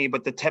 20,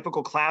 but the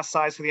typical class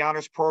size for the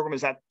honors program,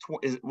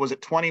 was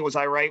it 20? Was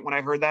I right when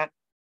I heard that?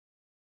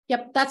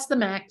 Yep, that's the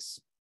max.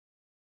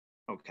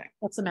 Okay.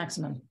 That's the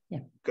maximum.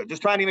 Yeah. Good.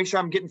 Just trying to make sure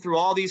I'm getting through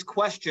all these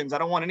questions. I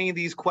don't want any of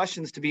these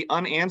questions to be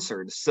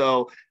unanswered.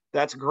 So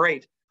That's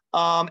great.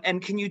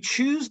 And can you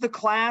choose the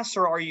class,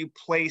 or are you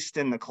placed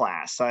in the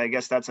class? I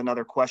guess that's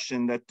another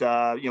question that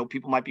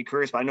people might be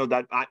curious. But I know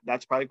that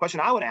that's probably a question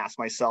I would ask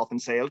myself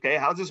and say, okay,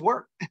 how does this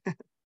work?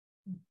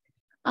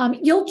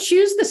 You'll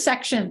choose the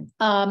section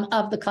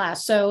of the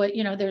class. So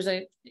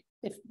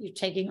if you're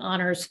taking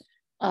honors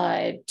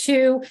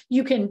 2,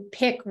 you can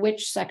pick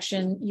which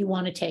section you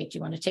want to take. Do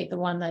you want to take the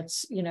one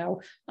that's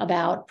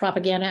about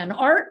propaganda and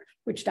art,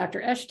 which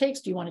Dr. Esch takes?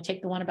 Do you want to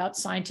take the one about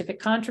scientific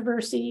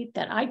controversy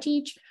that I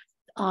teach?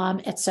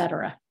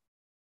 Etc.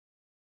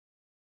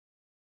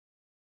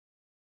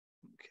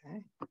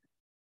 Okay.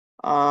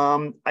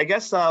 I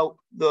guess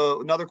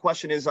another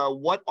question is,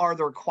 what are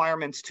the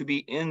requirements to be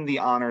in the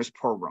honors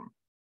program?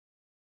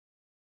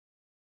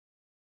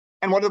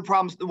 And what are the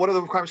problems? What are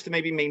the requirements to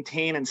maybe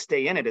maintain and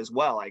stay in it as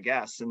well? I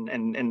guess,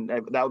 and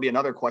that would be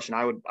another question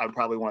I would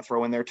probably want to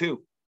throw in there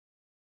too.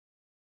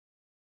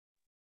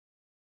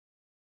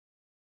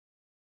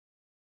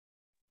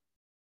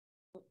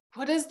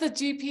 What is the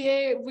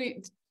GPA?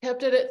 We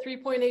kept it at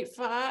 3.85,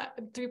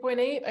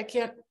 3.8. I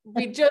can't,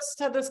 we just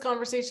had this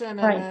conversation.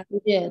 Right, we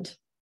did.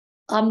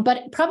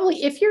 But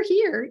probably if you're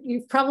here,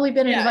 you've probably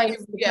been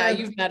invited.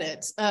 You've met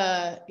it.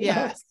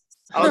 Yeah.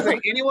 I would say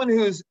anyone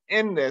who's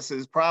in this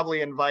is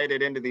probably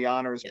invited into the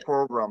honors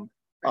program.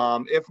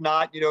 If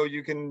not,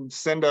 you can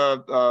send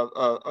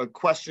a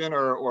question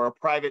or a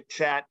private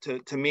chat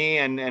to me,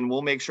 and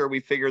we'll make sure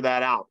we figure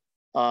that out.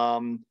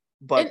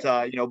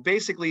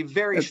 Basically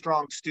very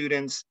strong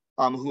students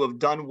who have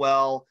done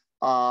well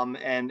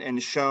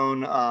and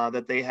shown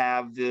that they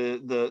have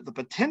the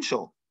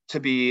potential to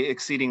be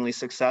exceedingly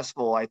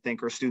successful, I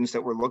think, are students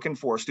that we're looking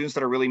for, students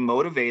that are really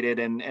motivated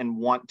and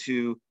want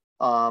to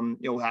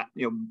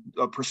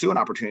pursue an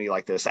opportunity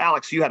like this.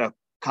 Alex, you had a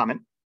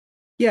comment.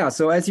 Yeah,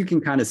 so as you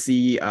can kind of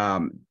see,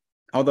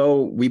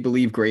 although we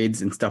believe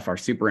grades and stuff are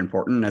super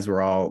important, as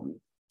we're all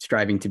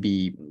striving to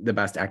be the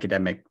best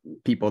academic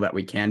people that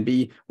we can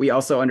be, we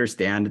also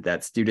understand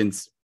that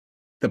students,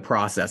 the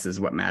process is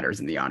what matters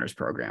in the honors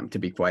program, to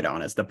be quite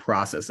honest, the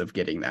process of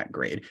getting that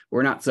grade.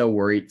 We're not so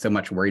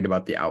much worried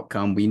about the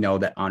outcome. We know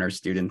that honors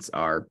students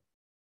are,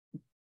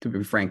 to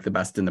be frank, the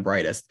best and the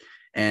brightest.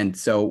 And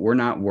so we're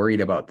not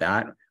worried about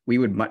that. We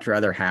would much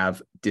rather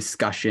have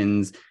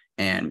discussions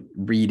and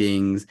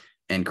readings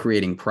and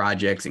creating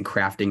projects and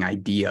crafting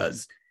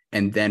ideas,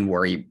 and then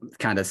worry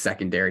kind of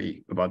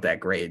secondary about that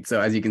grade.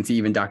 So as you can see,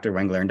 even Dr.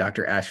 Wengler and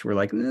Dr. Esch were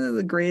like,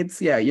 the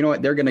grades, yeah, you know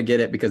what, they're going to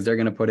get it because they're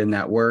going to put in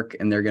that work,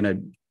 and they're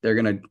going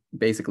to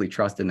basically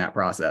trust in that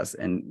process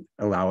and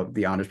allow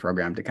the honors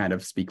program to kind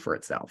of speak for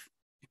itself.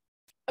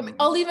 I mean,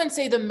 I'll even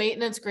say the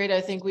maintenance grade,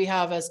 I think we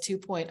have as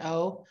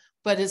 2.0,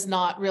 but is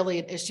not really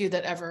an issue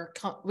that ever,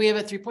 we have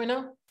a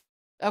 3.0?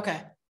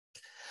 Okay.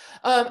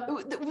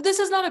 This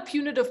is not a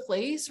punitive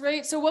place,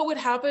 right? So what would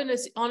happen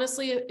is,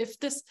 honestly,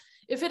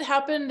 if it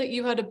happened that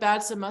you had a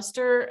bad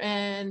semester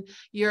and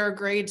your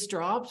grades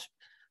dropped,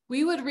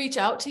 we would reach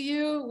out to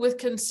you with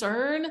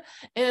concern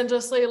and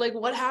just say, like,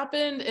 what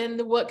happened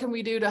and what can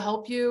we do to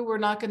help you? We're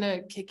not going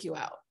to kick you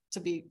out, to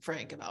be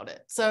frank about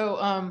it.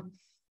 So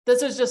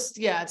this is just,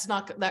 it's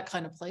not that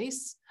kind of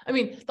place. I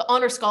mean, the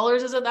Honor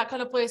Scholars isn't that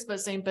kind of place, but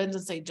St. Ben's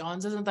and St.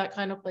 John's isn't that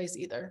kind of place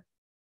either.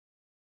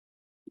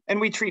 And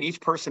we treat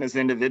each person as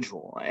an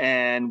individual,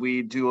 and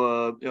we do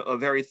a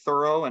very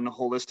thorough and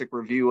holistic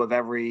review of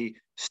every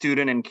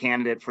student and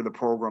candidate for the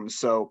program.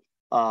 So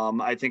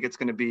I think it's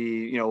going to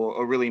be,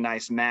 a really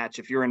nice match.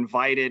 If you're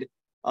invited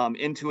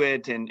into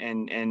it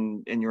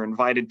and you're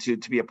invited to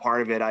be a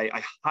part of it,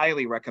 I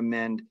highly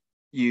recommend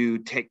you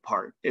take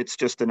part. It's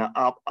just an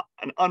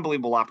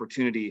unbelievable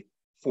opportunity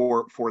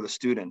for the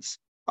students.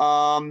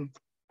 I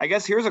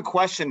guess here's a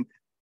question.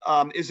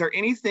 Is there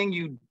anything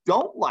you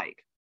don't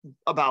like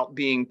about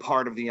being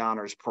part of the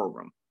honors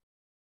program?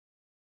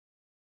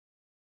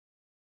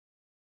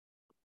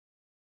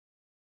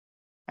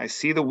 I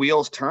see the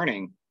wheels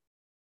turning.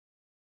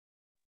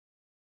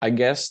 I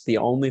guess the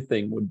only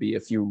thing would be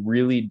if you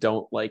really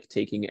don't like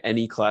taking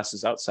any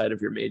classes outside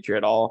of your major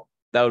at all.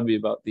 That would be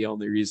about the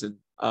only reason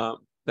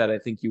that I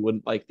think you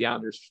wouldn't like the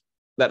honors.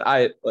 That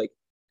I like,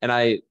 and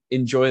I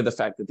enjoy the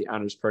fact that the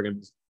honors program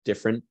is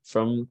different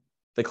from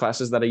the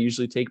classes that I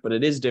usually take, but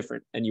it is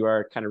different, and you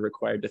are kind of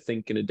required to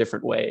think in a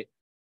different way.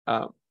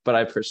 But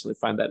I personally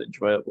find that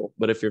enjoyable.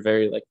 But if you're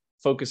very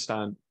focused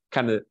on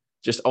kind of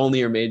just only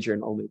your major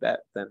and only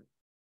that, then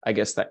I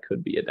guess that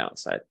could be a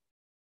downside.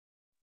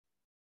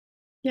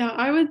 Yeah,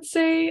 I would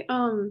say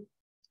the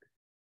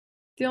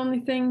only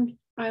thing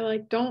I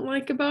don't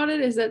like about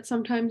it is that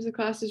sometimes the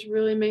classes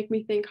really make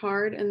me think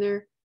hard, and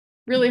they're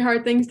really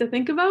hard things to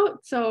think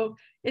about. So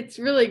it's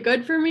really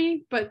good for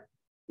me, but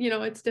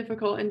it's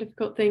difficult, and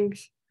difficult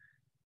things,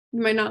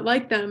 you might not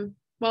like them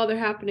while they're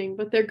happening,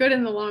 but they're good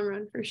in the long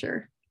run for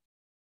sure.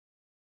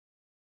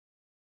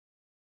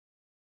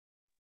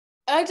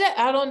 I'd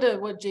add on to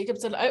what Jacob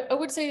said. I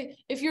would say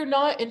if you're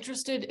not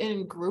interested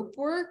in group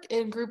work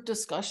and group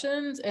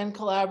discussions and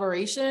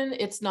collaboration,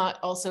 it's not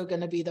also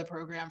going to be the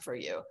program for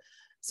you.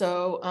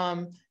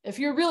 So if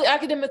you're really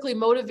academically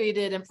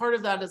motivated, and part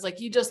of that is like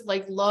you just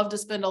like love to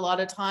spend a lot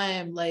of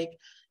time like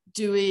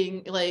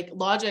doing like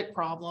logic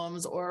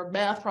problems or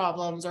math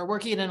problems or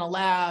working in a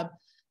lab,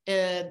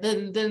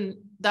 then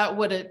that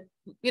wouldn't,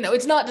 you know,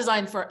 it's not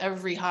designed for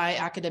every high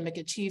academic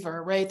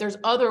achiever, right? There's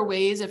other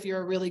ways if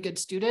you're a really good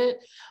student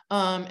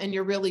and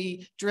you're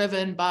really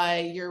driven by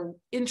your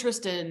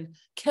interest in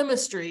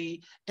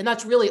chemistry, and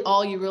that's really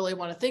all you really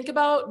want to think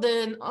about,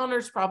 then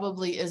honors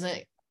probably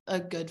isn't a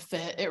good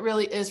fit. It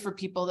really is for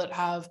people that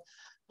have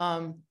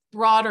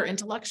broader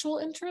intellectual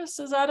interests.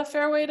 Is that a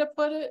fair way to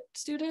put it,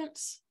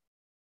 students?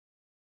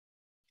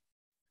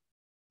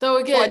 Though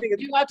again, well,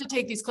 you have to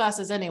take these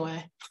classes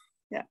anyway.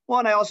 Yeah, well,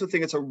 and I also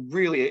think it's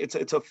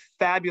a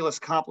fabulous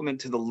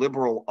complement to the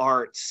liberal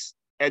arts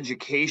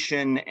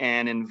education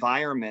and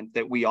environment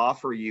that we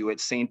offer you at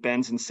St.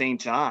 Ben's and St.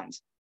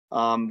 John's.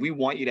 We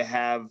want you to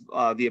have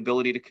the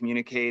ability to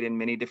communicate in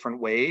many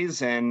different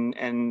ways and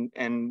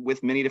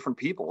with many different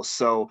people.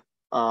 So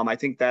I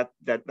think that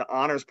the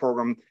honors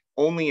program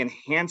only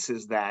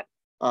enhances that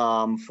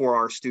for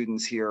our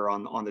students here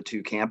on the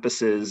two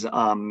campuses,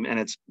 and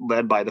it's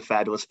led by the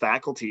fabulous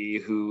faculty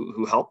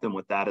who help them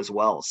with that as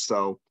well.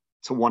 So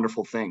it's a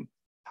wonderful thing.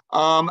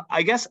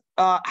 I guess,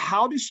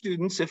 how do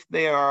students, if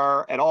they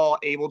are at all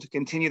able to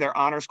continue their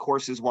honors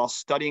courses while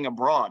studying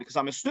abroad? Because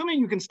I'm assuming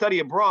you can study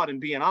abroad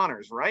and be in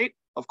honors, right?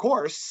 Of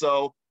course.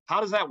 So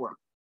how does that work?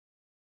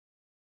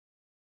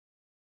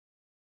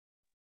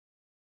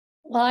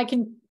 Well, I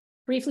can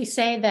briefly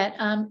say that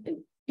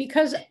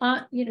because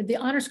you know, the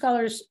Honor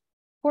Scholars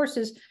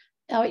courses,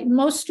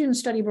 most students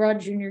study abroad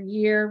junior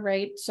year,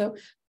 right? So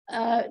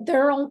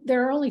there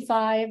are only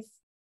 5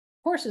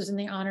 courses in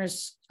the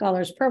Honors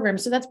Scholars Program.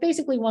 So that's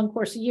basically 1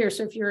 course a year.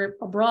 So if you're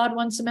abroad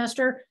 1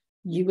 semester,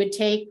 you would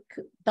take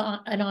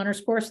an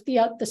honors course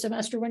the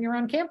semester when you're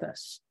on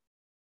campus.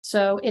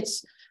 So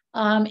it's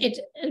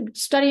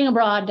studying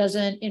abroad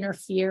doesn't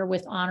interfere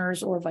with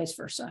honors or vice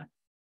versa.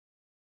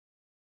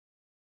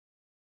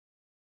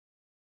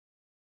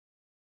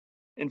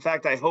 In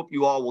fact, I hope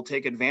you all will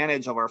take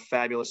advantage of our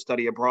fabulous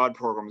study abroad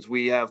programs.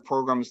 We have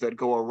programs that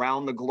go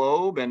around the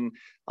globe, and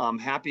I'm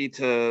happy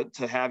to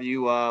have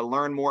you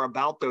learn more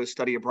about those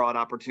study abroad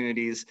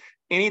opportunities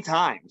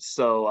anytime.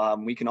 So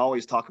we can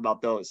always talk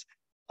about those.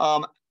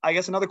 I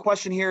guess another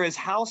question here is,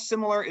 how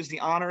similar is the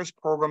honors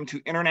program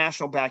to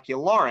International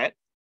Baccalaureate?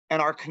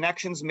 And are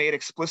connections made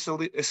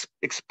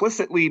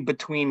explicitly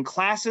between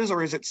classes,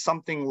 or is it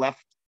something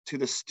left to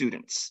the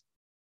students?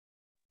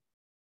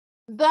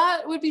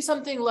 That would be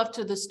something left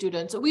to the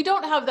students. We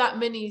don't have that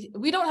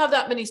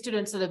many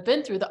students that have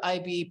been through the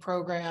IB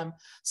program,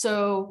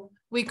 so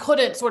we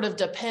couldn't sort of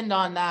depend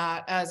on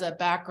that as a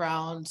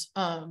background.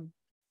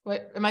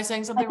 What am I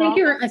saying something wrong?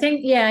 I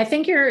think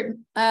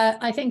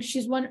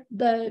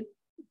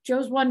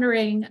Joe's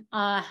wondering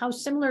how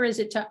similar is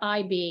it to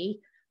IB?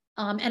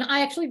 And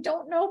I actually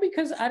don't know,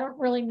 because I don't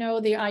really know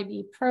the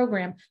IB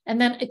program.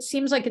 And then it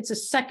seems like it's a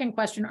second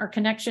question: are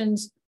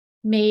connections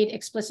made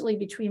explicitly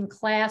between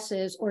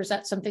classes, or is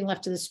that something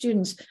left to the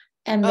students?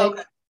 And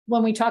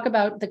when we talk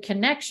about the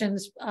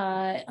connections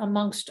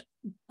among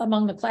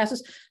the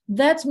classes,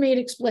 that's made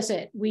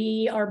explicit.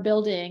 We are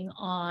building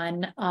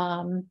on,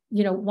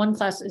 you know, one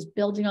class is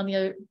building on the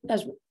other,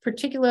 as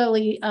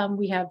particularly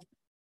we have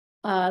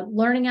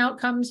learning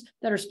outcomes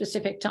that are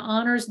specific to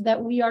honors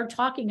that we are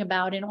talking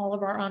about in all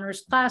of our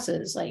honors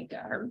classes, like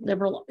our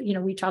liberal, you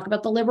know, we talk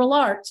about the liberal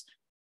arts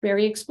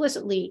very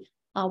explicitly.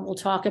 We'll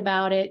talk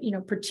about it, you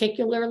know,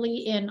 particularly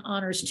in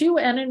honors 2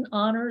 and in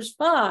honors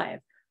 5.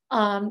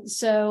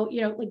 So,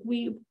 you know, like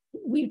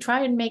we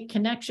try and make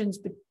connections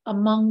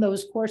among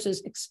those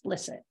courses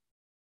explicit.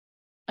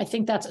 I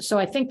think that's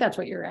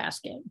what you're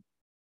asking.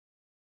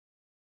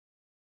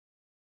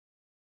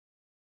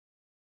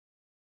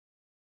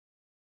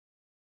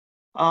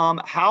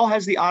 How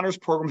has the honors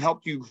program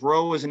helped you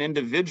grow as an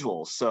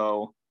individual?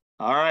 So,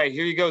 all right,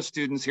 here you go,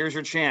 students. Here's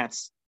your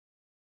chance.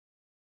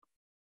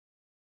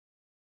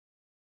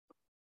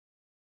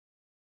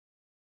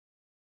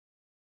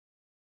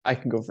 I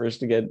can go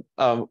first again.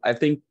 I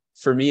think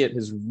for me, it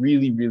has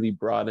really, really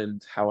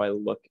broadened how I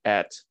look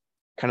at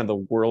kind of the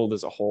world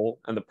as a whole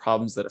and the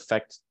problems that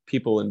affect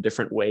people in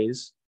different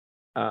ways.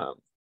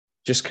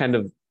 Just kind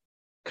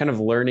of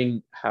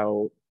learning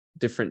how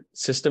different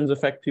systems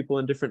affect people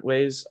in different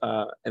ways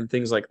and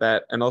things like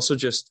that. And also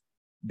just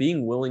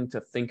being willing to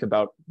think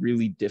about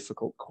really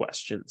difficult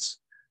questions.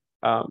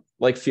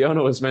 Like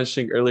Fiona was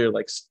mentioning earlier,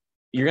 like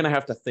you're going to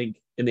have to think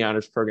in the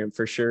honors program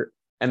for sure.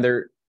 And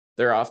there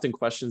are often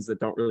questions that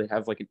don't really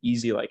have like an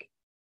easy, like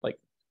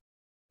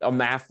a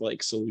math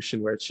like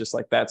solution where it's just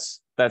like,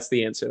 that's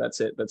the answer.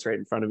 That's it. That's right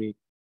in front of me.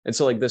 And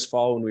so like this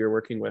fall, when we were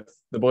working with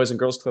the Boys and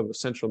Girls Club of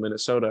Central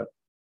Minnesota,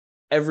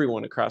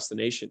 everyone across the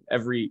nation,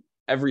 every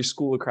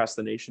school across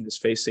the nation is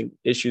facing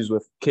issues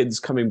with kids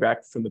coming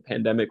back from the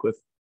pandemic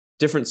with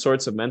different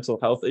sorts of mental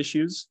health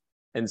issues.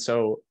 And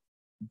so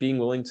being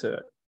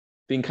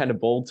kind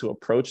of bold to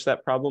approach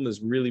that problem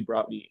has really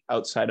brought me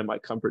outside of my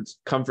comfort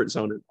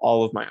zone in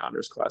all of my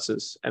honors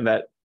classes. And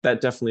that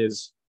definitely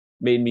has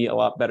made me a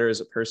lot better as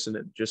a person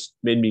and just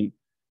made me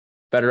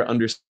better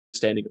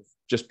understanding of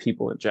just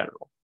people in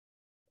general.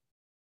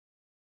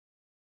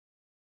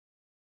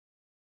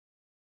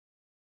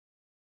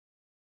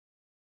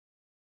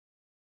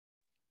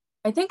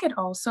 I think it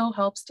also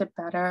helps to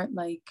better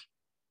like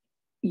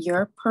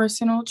your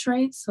personal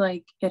traits.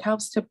 Like it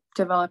helps to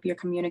develop your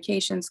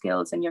communication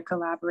skills and your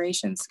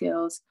collaboration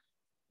skills.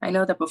 I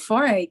know that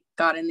before I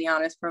got in the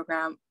honors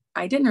program,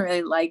 I didn't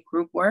really like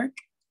group work.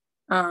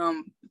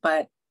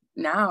 But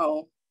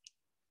now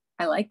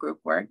I like group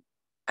work.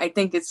 I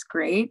think it's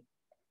great.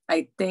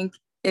 I think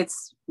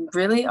it's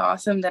really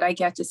awesome that I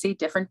get to see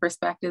different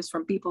perspectives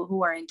from people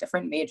who are in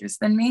different majors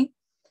than me,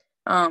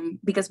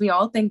 because we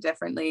all think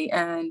differently,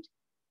 and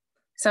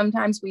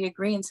sometimes we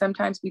agree and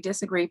sometimes we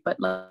disagree, but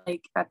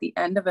like at the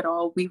end of it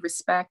all, we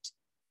respect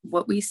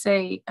what we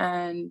say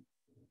and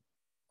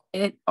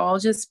it all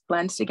just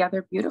blends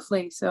together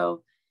beautifully.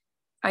 So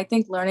I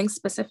think learning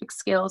specific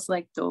skills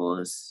like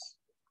those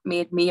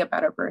made me a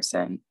better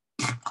person.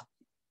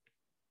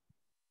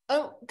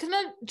 Oh, can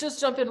I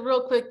just jump in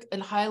real quick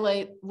and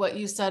highlight what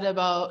you said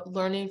about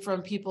learning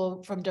from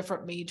people from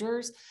different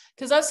majors?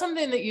 Because that's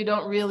something that you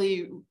don't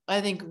really,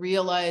 I think,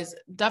 realize,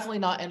 definitely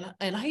not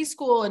in high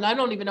school. And I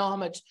don't even know how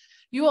much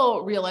you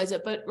all realize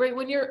it, but right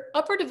when your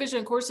upper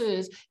division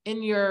courses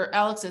in your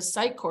Alex's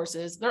psych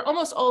courses, they're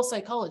almost all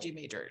psychology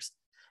majors.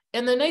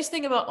 And the nice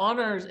thing about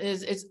honors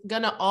is it's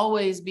going to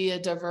always be a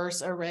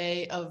diverse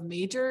array of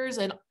majors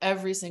in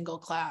every single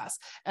class.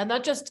 And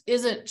that just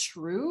isn't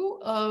true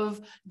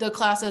of the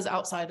classes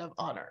outside of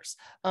honors.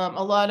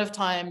 A lot of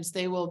times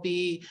they will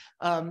be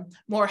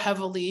more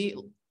heavily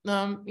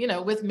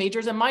with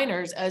majors and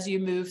minors as you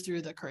move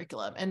through the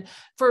curriculum. And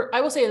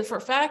I will say for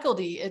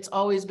faculty, it's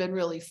always been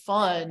really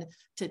fun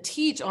to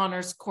teach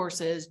honors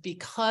courses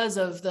because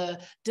of the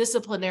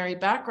disciplinary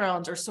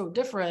backgrounds are so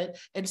different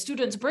and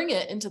students bring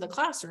it into the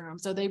classroom.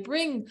 So they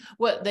bring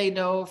what they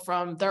know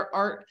from their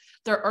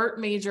art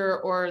major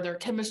or their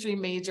chemistry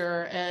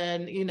major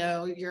and,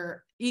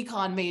 your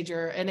econ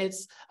major. And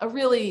it's a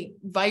really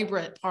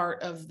vibrant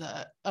part of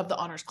the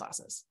honors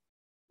classes.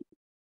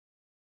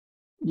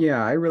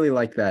 Yeah, I really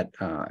like that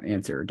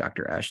answer,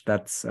 Dr. Esch.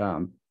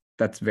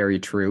 That's very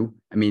true.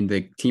 I mean,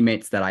 the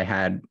teammates that I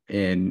had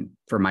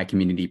for my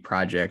community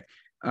project,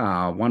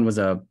 one was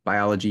a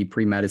biology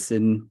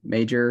pre-medicine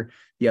major,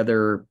 the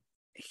other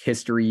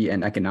history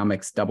and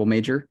economics double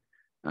major,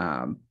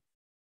 and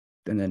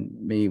then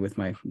me with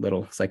my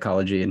little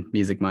psychology and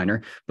music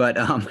minor. But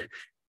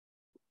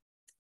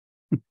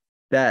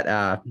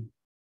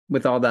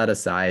with all that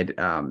aside,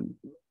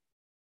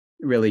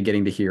 really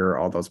getting to hear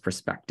all those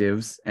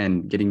perspectives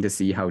and getting to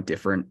see how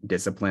different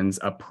disciplines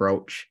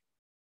approach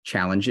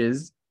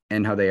challenges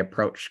and how they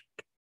approach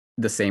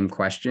the same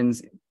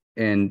questions.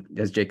 And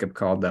as Jacob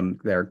called them,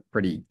 they're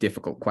pretty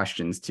difficult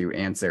questions to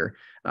answer,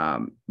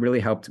 really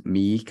helped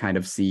me kind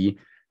of see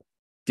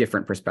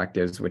different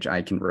perspectives, which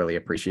I can really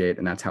appreciate.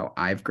 And that's how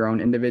I've grown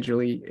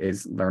individually,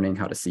 is learning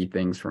how to see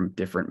things from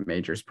different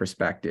majors'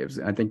 perspectives.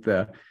 I think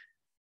the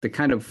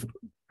kind of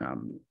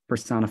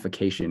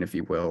personification, if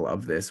you will,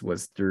 of this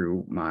was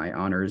through my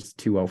honors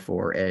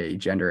 204A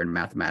gender and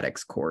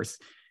mathematics course.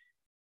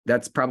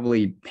 That's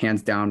probably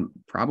hands down,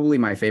 probably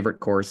my favorite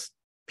course,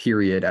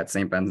 period, at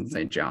St. Ben's and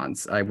St.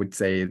 John's. I would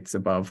say it's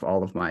above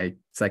all of my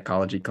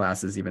psychology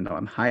classes, even though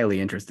I'm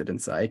highly interested in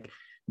psych.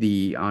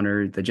 The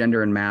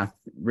gender and math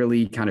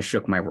really kind of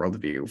shook my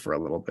worldview for a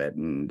little bit.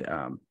 And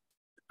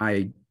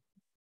I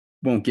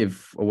won't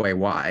give away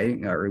why,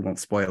 or won't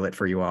spoil it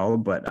for you all,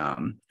 but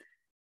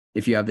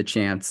if you have the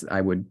chance,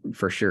 I would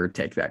for sure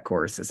take that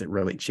course, as it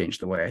really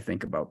changed the way I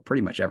think about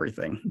pretty much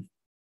everything.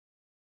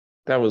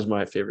 That was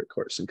my favorite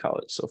course in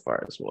college so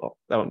far as well.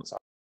 That one was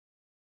awesome.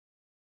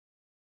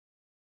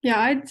 Yeah,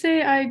 I'd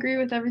say I agree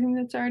with everything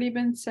that's already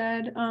been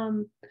said.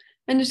 And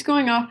just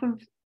going off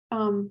of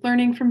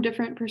learning from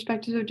different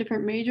perspectives of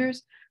different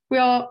majors, we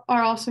all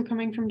are also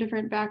coming from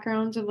different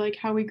backgrounds of like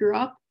how we grew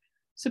up.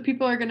 So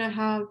people are going to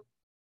have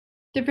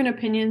different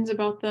opinions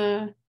about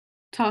the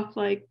tough,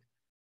 like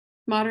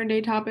modern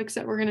day topics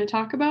that we're going to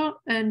talk about.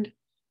 And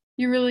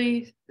you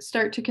really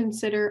start to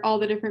consider all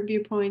the different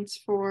viewpoints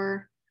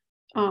for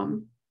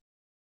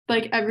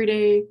like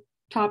everyday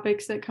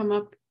topics that come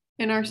up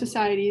in our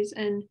societies.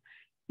 And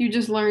you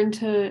just learn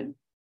to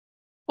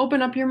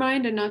open up your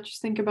mind and not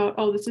just think about,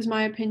 oh, this is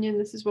my opinion,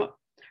 this is what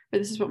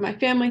my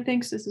family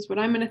thinks, this is what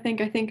I'm going to think.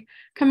 I think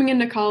coming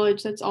into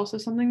college, that's also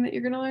something that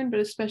you're going to learn,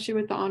 but especially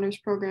with the honors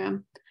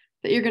program,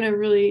 that you're going to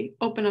really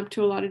open up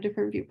to a lot of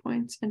different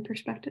viewpoints and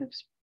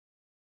perspectives.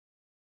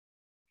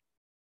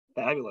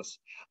 Fabulous.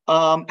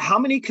 How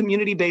many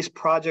community-based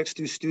projects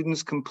do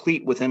students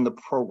complete within the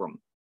program?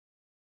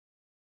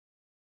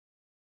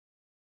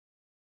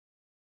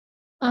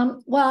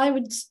 Well, I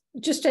would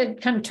just to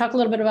kind of talk a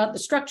little bit about the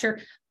structure.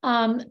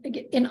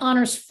 In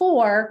Honors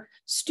 4,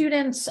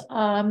 students,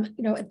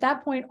 at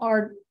that point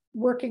are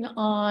working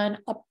on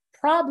a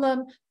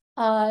problem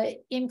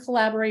in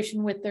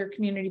collaboration with their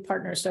community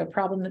partners. So a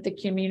problem that the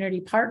community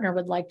partner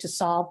would like to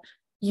solve.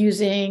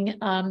 using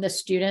the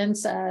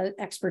students'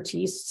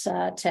 expertise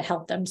to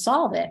help them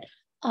solve it.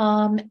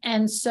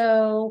 And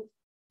so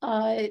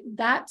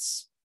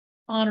that's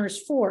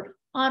Honors 4.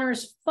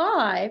 Honors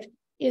 5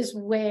 is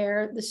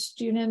where the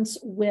students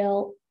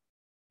will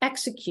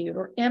execute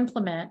or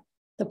implement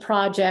the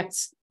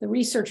projects, the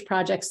research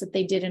projects that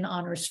they did in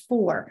Honors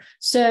 4.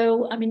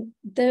 So, I mean,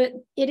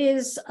 it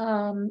is,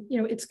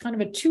 it's kind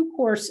of a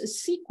 2-course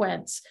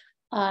sequence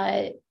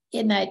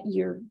in that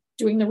you're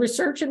doing the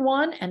research in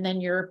one and then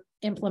you're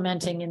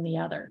implementing in the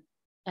other.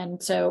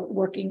 And so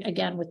working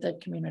again with the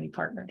community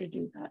partner to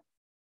do that.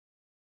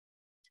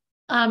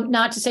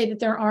 Not to say that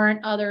there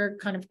aren't other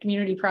kind of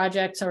community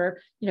projects or,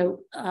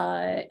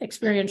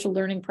 experiential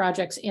learning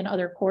projects in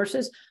other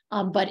courses,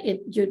 but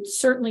you'd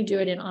certainly do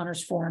it in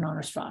Honors 4 and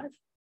Honors 5.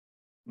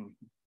 Mm-hmm.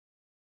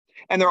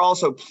 And there are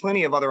also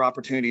plenty of other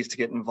opportunities to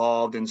get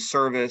involved in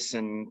service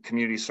and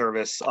community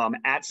service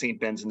at St.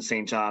 Ben's and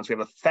St. John's. We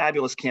have a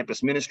fabulous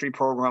campus ministry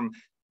program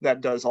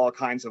that does all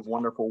kinds of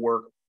wonderful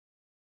work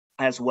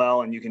as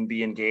well, and you can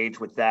be engaged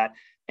with that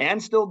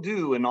and still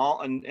do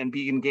and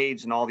be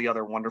engaged in all the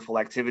other wonderful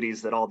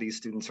activities that all these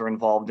students are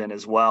involved in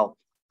as well.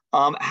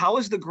 How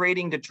is the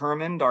grading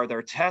determined? Are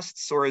there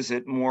tests or is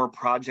it more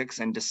projects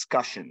and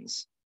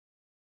discussions?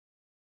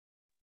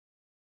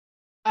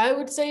 I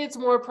would say it's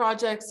more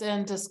projects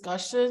and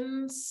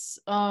discussions.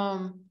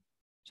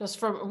 Just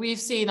from, we've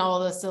seen all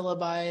the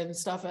syllabi and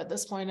stuff at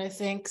this point, I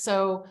think.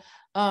 So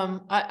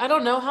I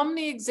don't know, how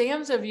many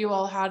exams have you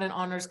all had in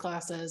honors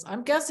classes?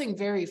 I'm guessing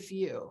very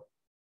few.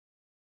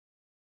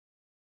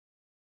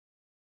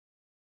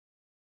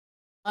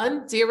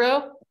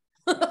 0?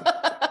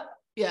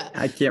 Yeah.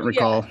 I can't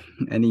recall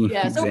any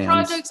exams. So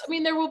projects, I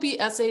mean, there will be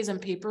essays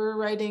and paper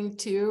writing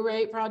too,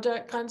 right?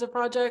 Kinds of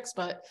projects,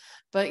 but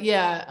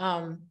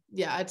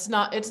it's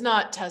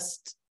not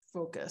test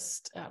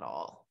focused at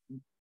all.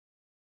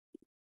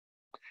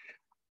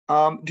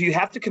 Do you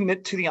have to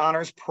commit to the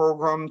honors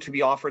program to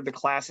be offered the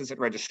classes at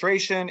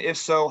registration? If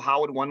so,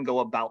 how would one go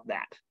about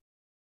that?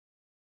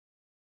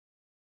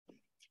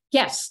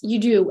 Yes, you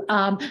do.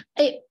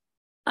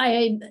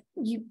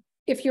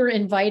 If you're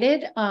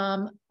invited,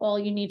 all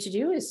you need to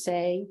do is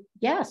say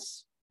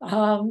yes.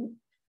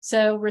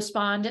 So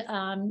respond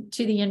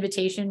to the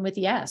invitation with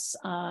yes.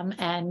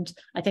 And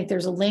I think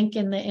there's a link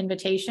in the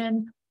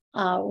invitation,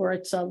 or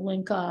it's a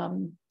link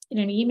in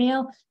an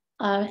email,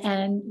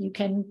 and you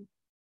can,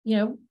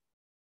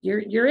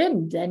 you're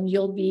in, then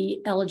you'll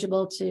be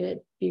eligible to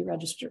be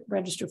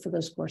registered for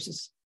those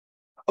courses.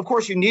 Of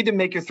course, you need to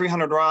make your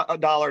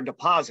 $300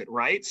 deposit,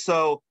 right?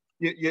 So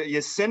you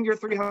send your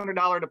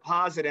 $300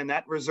 deposit and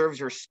that reserves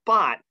your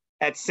spot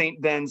at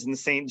St. Ben's and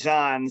St.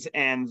 John's.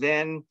 And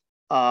then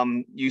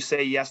you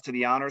say yes to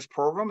the honors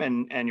program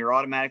and you're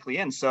automatically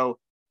in. So,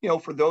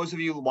 for those of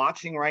you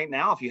watching right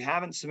now, if you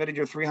haven't submitted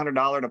your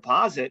 $300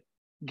 deposit,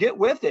 get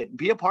with it,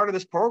 be a part of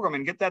this program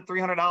and get that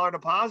 $300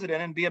 deposit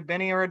in and be a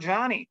Benny or a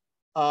Johnny.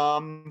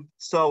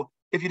 So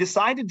if you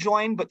decide to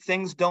join, but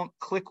things don't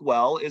click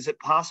well, is it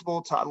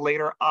possible to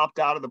later opt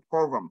out of the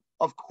program?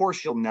 Of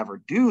course, you'll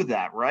never do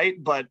that, right?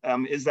 But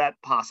is that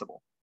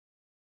possible?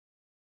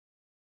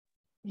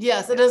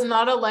 Yes, it is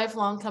not a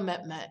lifelong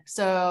commitment.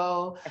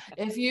 So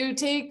if you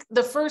take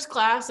the first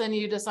class and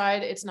you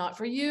decide it's not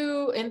for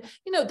you, and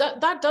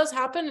that does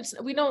happen.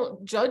 We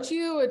don't judge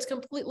you. It's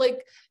complete,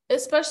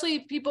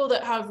 especially people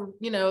that have,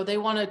 they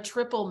want a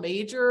triple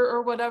major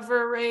or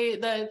whatever, right?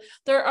 That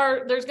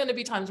there's going to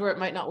be times where it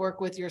might not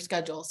work with your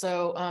schedule.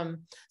 So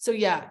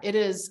yeah, it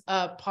is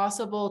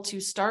possible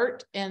to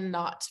start and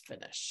not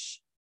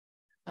finish.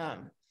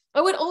 I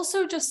would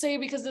also just say,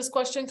 because this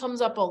question comes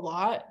up a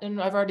lot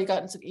and I've already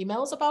gotten some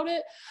emails about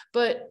it,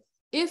 but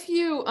if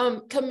you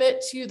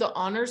commit to the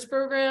honors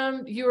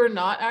program, you are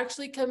not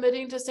actually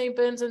committing to St.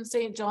 Ben's and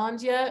St.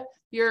 John's yet.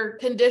 You're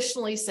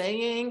conditionally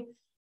saying,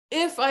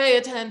 if I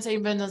attend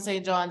St. Ben's and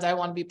St. John's, I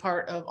want to be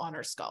part of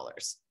honors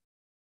scholars.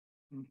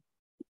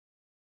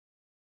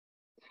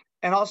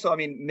 And also,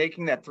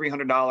 making that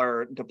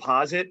 $300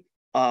 deposit,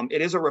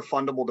 it is a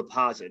refundable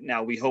deposit.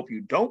 Now, we hope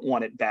you don't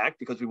want it back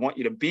because we want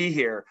you to be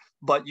here,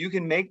 but you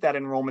can make that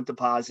enrollment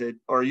deposit,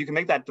 or you can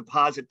make that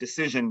deposit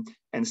decision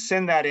and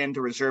send that in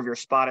to reserve your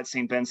spot at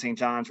St. Ben's, St.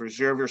 John's,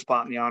 reserve your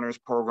spot in the honors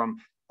program.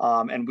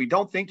 And we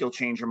don't think you'll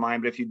change your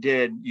mind, but if you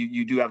did,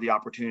 you do have the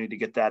opportunity to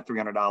get that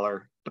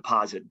 $300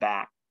 deposit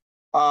back.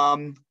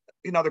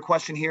 Another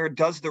question here,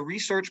 does the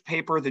research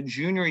paper the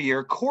junior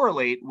year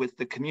correlate with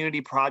the community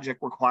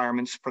project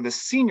requirements for the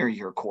senior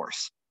year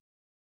course?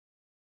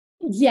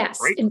 Yes.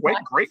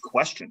 Great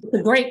question. It's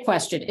a great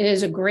question. It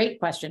is a great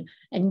question.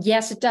 And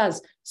yes, it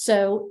does.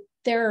 So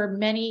there are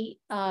many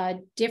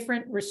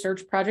different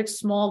research projects,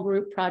 small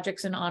group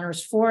projects in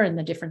Honors 4 in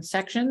the different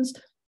sections.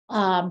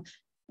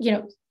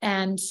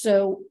 And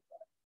so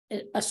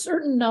a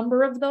certain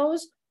number of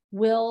those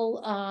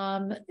will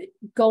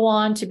go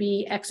on to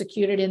be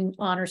executed in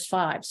Honors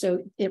 5.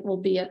 So it will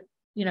be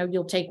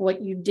you'll take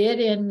what you did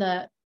in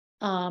the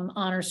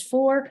Honors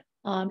 4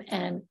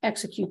 and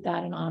execute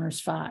that in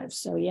Honors 5.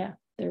 So yeah,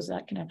 there's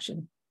that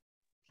connection.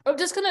 I'm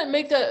just going to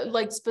make that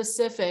like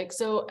specific.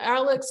 So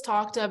Alex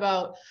talked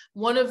about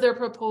one of their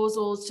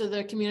proposals to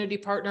the community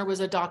partner was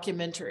a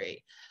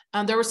documentary.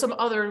 There were some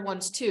other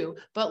ones too,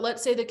 but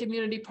let's say the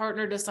community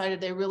partner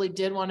decided they really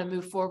did want to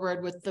move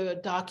forward with the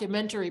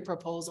documentary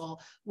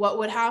proposal. What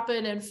would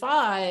happen in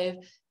 5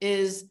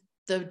 is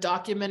the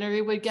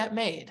documentary would get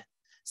made.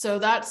 So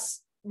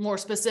that's more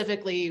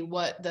specifically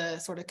what the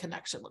sort of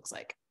connection looks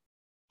like.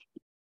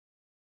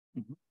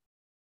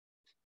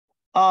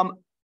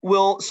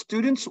 Will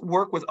students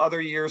work with other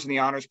years in the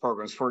honors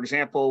programs? For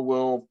example,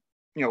 will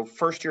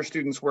first year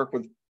students work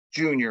with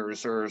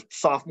juniors or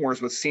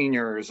sophomores with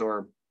seniors,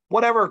 or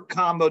whatever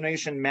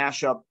combination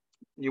mashup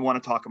you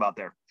want to talk about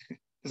there?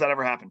 Does that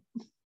ever happen?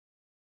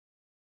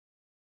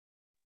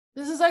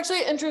 This is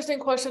actually an interesting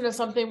question of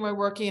something we're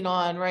working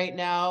on right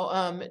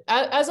now.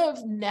 As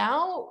of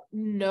now,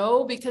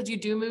 no, because you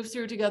do move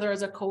through together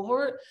as a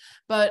cohort.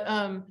 But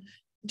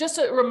just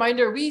a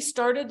reminder, we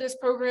started this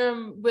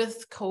program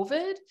with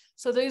COVID.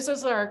 So this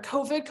is our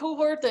COVID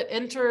cohort that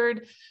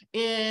entered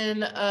in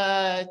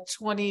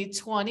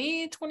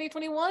 2020,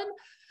 2021.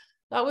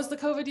 That was the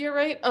COVID year,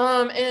 right?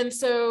 And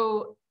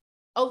so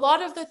a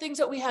lot of the things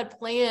that we had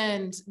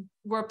planned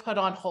were put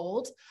on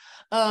hold.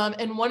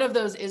 And one of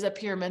those is a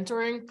peer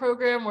mentoring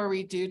program where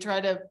we do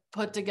try to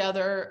put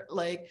together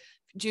like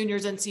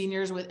juniors and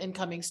seniors with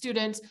incoming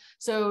students.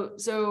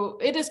 So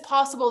it is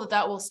possible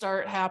that will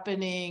start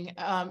happening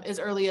as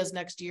early as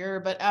next year.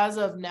 But as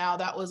of now,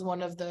 that was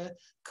one of the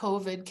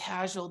COVID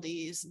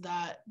casualties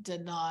that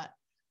did not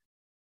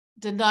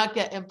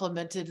get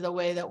implemented the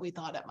way that we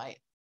thought it might.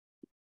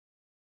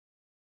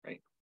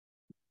 Right.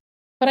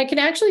 But I can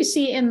actually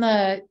see in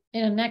the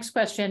next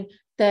question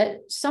that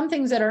some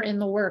things that are in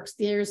the works.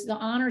 There's the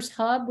Honors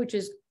Hub, which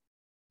is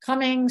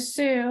coming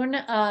soon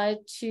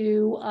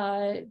to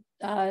a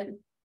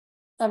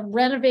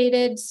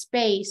renovated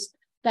space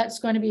that's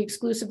going to be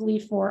exclusively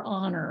for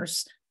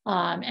honors,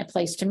 a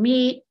place to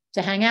meet,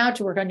 to hang out,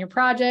 to work on your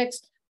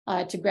projects,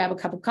 to grab a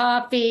cup of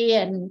coffee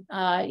and,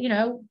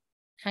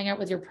 hang out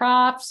with your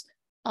profs.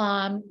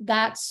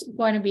 That's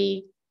going to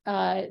be,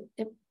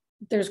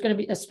 there's going to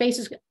be a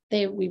space,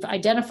 we've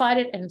identified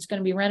it and it's going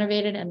to be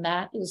renovated, and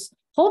that is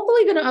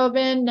hopefully going to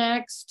open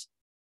next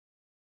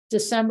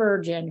December or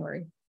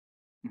January.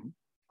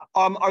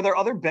 Are there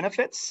other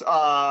benefits,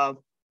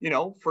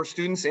 for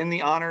students in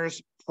the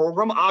honors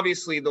program?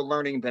 Obviously, the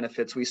learning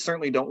benefits, we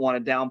certainly don't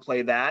want to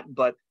downplay that,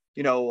 but,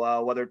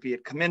 whether it be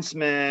at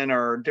commencement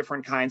or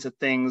different kinds of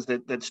things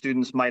that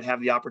students might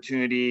have the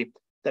opportunity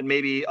that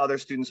maybe other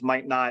students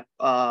might not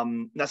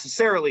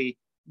necessarily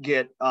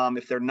get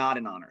if they're not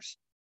in honors.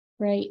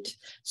 Right.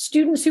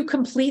 Students who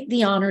complete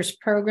the honors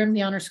program,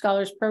 the Honors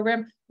Scholars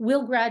Program,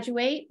 will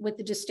graduate with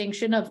the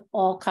distinction of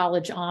all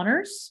college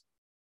honors.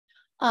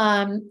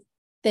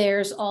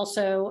 There's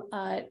also,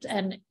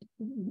 and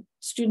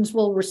students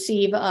will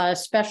receive a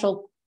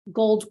special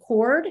gold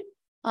cord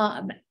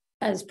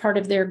as part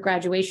of their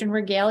graduation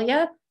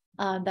regalia.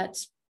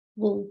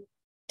 Will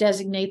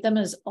designate them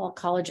as all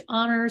college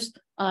honors.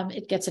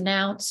 It gets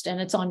announced and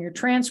it's on your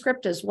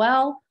transcript as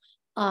well.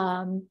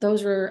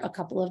 Those are a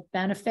couple of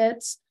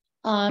benefits.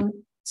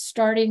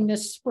 Starting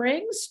this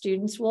spring,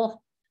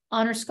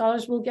 honor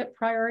scholars will get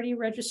priority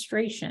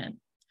registration.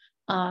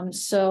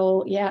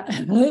 So yeah,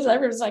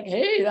 everyone's like,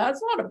 hey,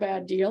 that's not a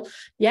bad deal.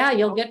 Yeah,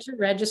 you'll get to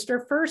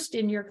register first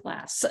in your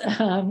class.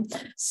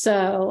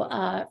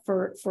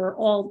 For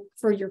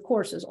your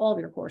courses, all of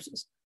your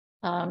courses.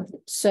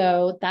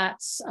 So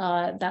that's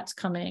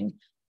coming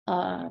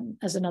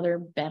as another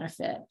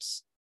benefit.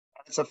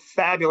 It's a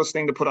fabulous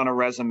thing to put on a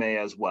resume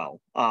as well.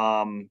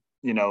 To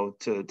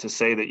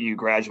say that you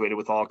graduated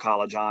with all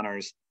college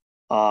honors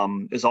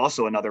is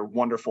also another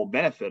wonderful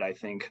benefit, I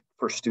think,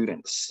 for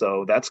students.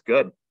 So that's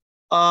good.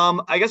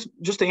 I guess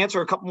just to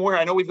answer a couple more,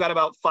 I know we've got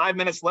about 5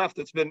 minutes left.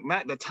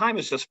 The time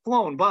has just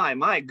flown by.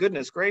 My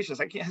goodness gracious.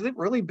 Has it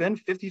really been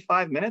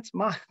 55 minutes?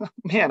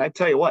 Man, I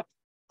tell you what.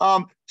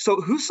 So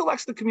who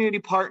selects the community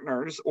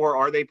partners, or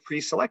are they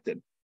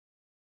pre-selected?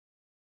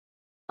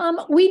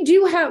 Our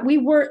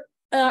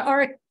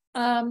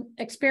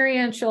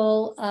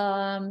experiential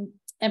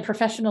and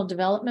professional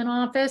development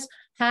office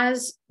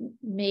has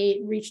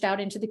reached out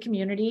into the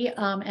community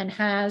and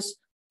has,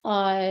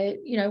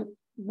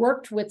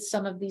 worked with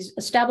some of these,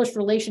 established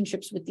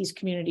relationships with these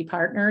community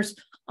partners.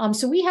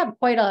 So we have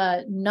quite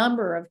a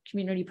number of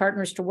community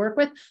partners to work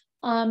with.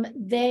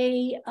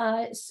 It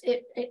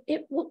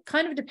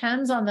kind of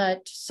depends on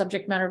the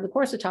subject matter of the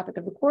course, the topic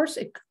of the course,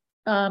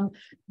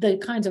 the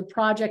kinds of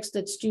projects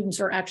that students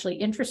are actually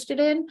interested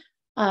in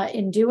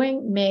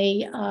doing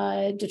may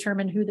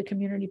determine who the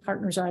community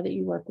partners are that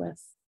you work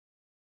with.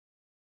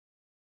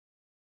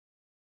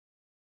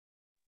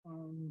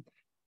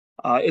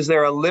 Is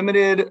there a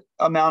limited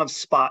amount of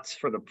spots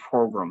for the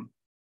program?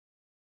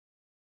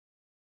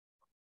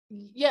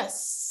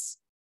 Yes,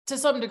 to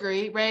some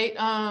degree, right?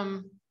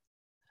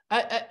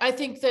 I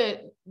think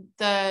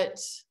that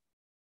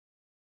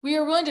we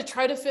are willing to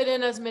try to fit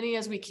in as many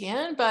as we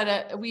can,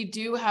 but we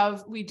do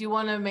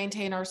want to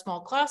maintain our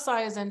small class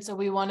size. And so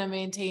we want to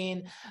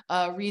maintain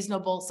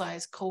reasonable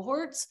size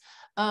cohorts.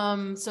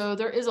 So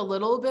there is a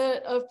little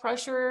bit of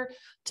pressure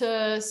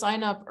to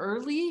sign up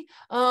early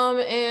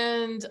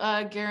and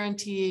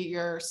guarantee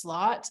your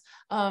slot.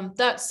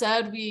 That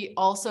said, we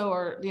also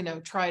are,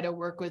 try to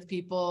work with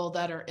people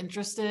that are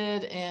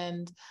interested.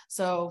 And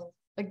so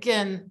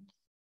again,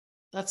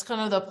 that's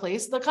kind of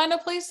the kind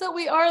of place that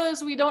we are,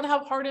 is we don't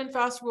have hard and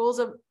fast rules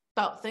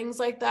about things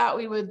like that.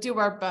 We would do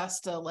our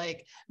best to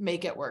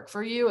make it work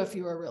for you if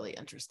you were really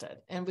interested,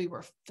 and we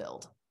were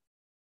filled.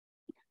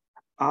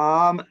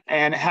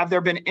 And have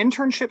there been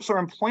internships or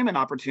employment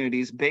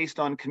opportunities based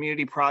on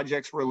community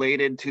projects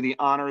related to the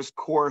honors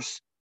course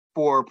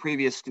for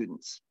previous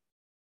students?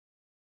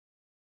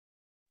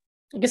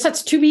 I guess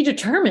that's to be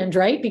determined,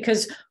 right?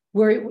 Because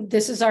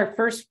this is our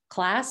first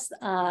class.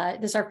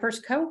 Our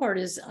first cohort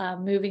is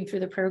moving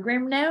through the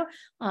program now.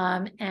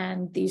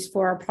 And these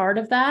 4 are part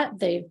of that.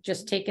 They've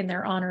just taken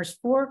their Honors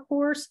 4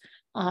 course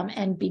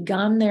and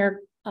begun their,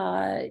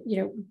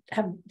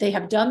 they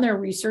have done their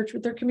research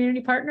with their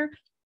community partner.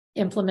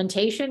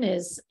 Implementation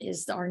is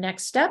our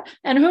next step.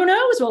 And who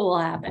knows what will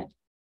happen.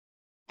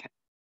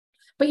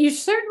 But you're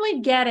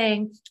certainly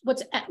getting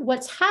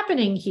what's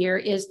happening here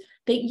is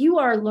that you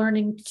are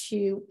learning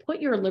to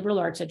put your liberal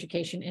arts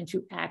education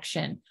into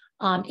action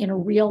in a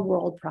real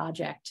world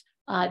project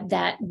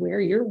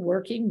where you're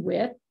working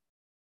with,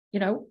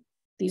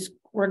 these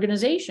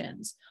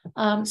organizations.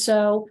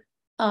 So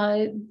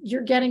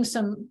you're getting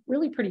some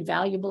really pretty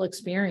valuable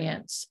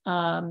experience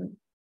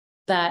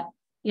that,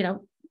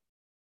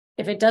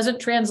 if it doesn't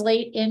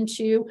translate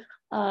into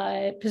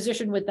a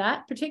position with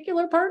that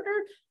particular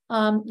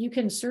partner, you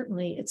can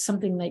certainly, it's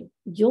something that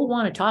you'll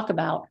want to talk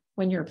about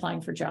when you're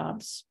applying for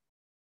jobs.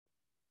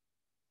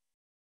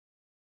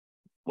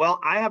 Well,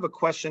 I have a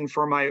question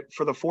for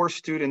the 4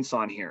 students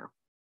on here.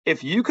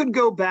 If you could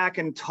go back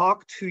and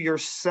talk to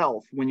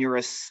yourself when you're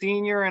a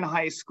senior in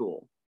high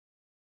school,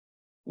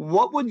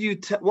 what would you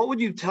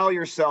tell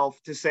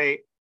yourself to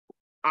say,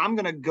 I'm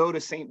going to go to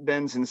St.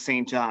 Ben's and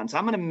St. John's.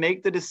 I'm going to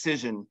make the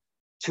decision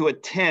to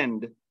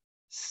attend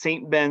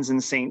St. Ben's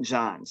and St.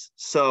 John's.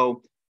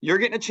 So you're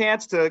getting a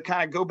chance to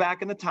kind of go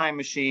back in the time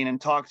machine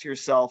and talk to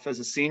yourself as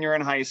a senior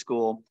in high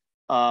school.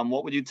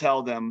 What would you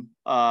tell them?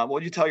 What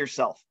would you tell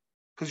yourself?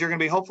 Because you're going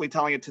to be hopefully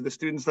telling it to the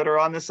students that are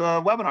on this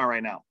webinar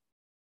right now.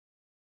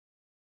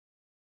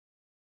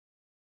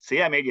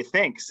 See, I made you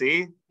think.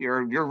 See,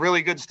 you're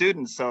really good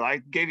students, so I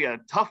gave you a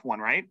tough one,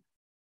 right?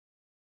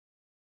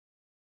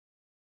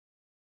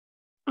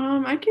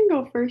 I can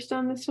go first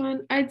on this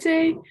one. I'd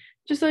say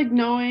just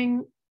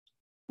knowing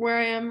where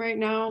I am right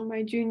now,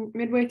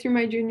 midway through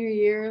my junior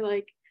year,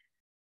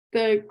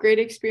 the great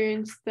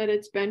experience that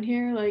it's been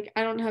here.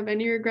 I don't have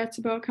any regrets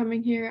about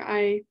coming here.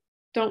 I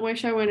don't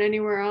wish I went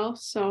anywhere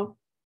else. So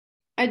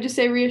I'd just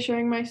say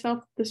reassuring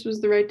myself this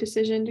was the right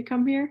decision to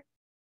come here.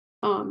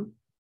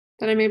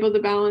 That I'm able to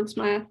balance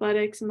my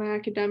athletics and my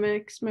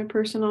academics, my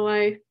personal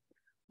life.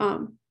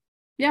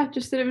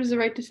 Just that it was the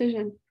right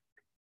decision.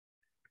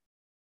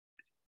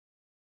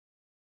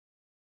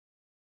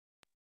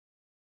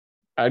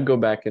 I'd go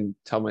back and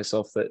tell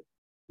myself that,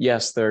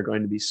 yes, there are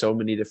going to be so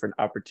many different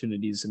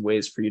opportunities and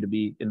ways for you to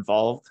be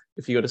involved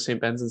if you go to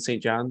St. Ben's and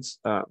St. John's.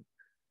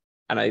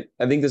 And I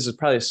think this is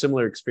probably a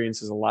similar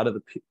experience as a lot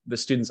of the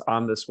students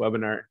on this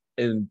webinar,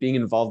 in being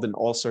involved in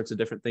all sorts of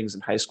different things in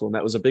high school. And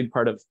that was a big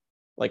part of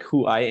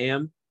who I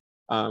am,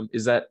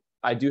 is that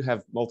I do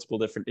have multiple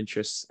different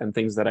interests and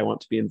things that I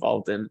want to be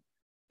involved in.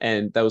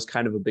 And that was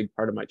kind of a big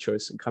part of my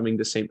choice in coming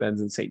to St.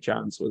 Ben's and St.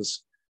 John's.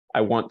 Was I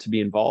want to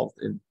be involved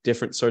in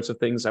different sorts of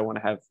things. I want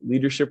to have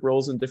leadership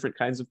roles in different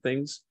kinds of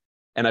things.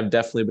 And I've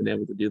definitely been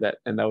able to do that.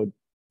 And that would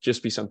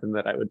just be something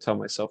that I would tell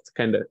myself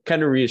to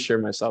kind of reassure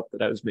myself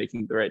that I was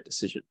making the right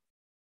decision.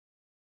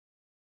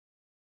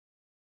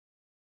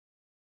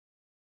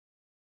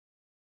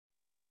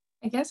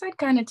 I guess I'd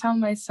kind of tell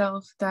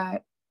myself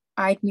that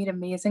I'd meet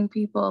amazing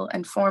people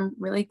and form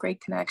really great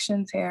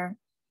connections here.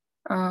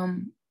 I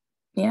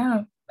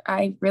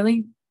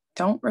really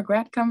don't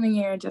regret coming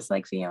here, just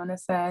like Fiona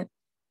said.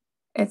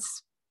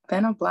 It's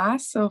been a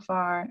blast so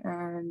far,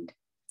 and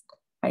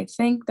I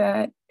think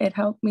that it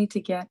helped me to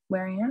get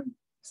where I am.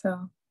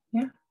 So,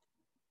 yeah.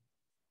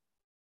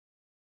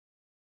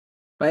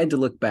 If I had to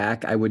look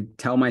back, I would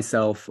tell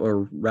myself,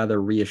 or rather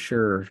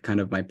reassure kind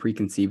of my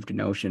preconceived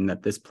notion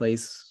that this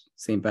place,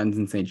 St. Ben's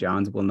and St.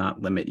 John's, will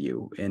not limit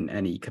you in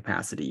any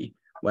capacity,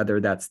 whether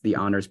that's the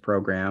honors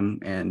program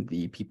and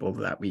the people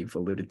that we've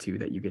alluded to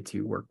that you get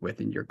to work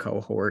with in your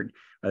cohort,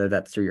 whether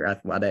that's through your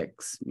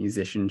athletics,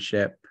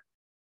 musicianship,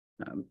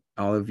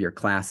 all of your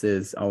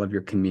classes, all of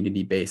your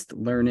community-based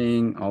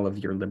learning, all of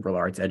your liberal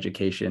arts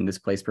education. This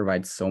place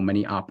provides so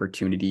many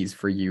opportunities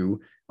for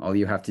you. All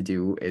you have to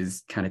do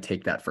is kind of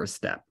take that first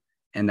step.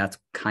 And that's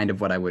kind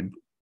of what I would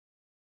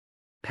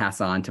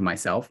pass on to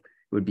myself,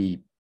 would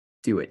be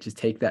do it. Just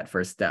take that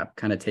first step,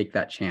 kind of take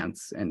that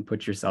chance and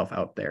put yourself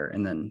out there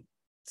and then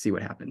see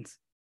what happens.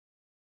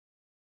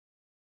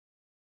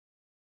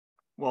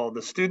 Well,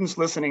 the students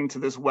listening to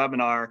this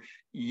webinar,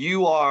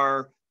 you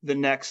are the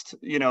next,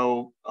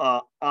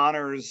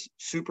 honors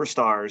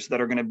superstars that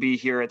are going to be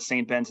here at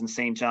St. Ben's and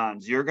St.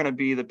 John's. You're going to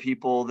be the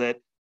people that,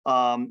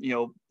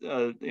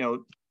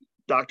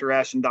 Dr.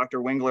 Esch and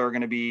Dr. Wingler are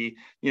going to be,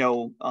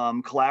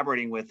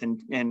 collaborating with, and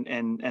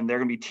they're going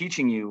to be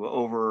teaching you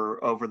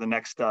over the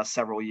next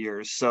several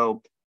years.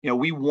 So,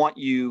 we want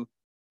you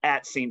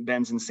at St.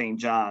 Ben's and St.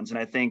 John's. And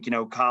I think,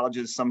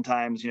 colleges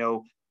sometimes,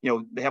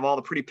 they have all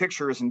the pretty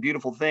pictures and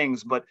beautiful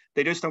things, but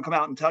they just don't come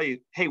out and tell you,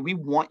 hey, we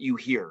want you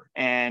here,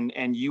 and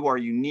you are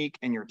unique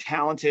and you're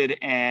talented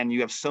and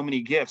you have so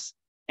many gifts,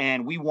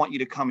 and we want you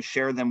to come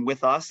share them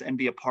with us and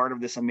be a part of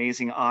this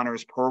amazing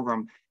honors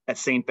program at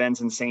St.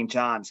 Ben's and St.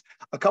 John's.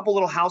 A couple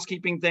little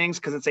housekeeping things,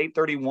 because it's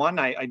 8:31.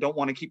 I don't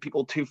want to keep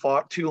people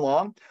too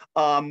long,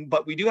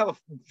 but we do have a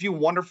few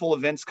wonderful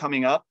events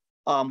coming up.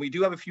 We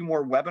do have a few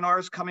more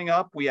webinars coming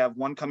up. We have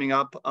one coming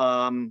up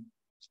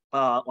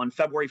on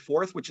February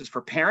 4th, which is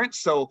for parents.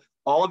 So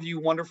all of you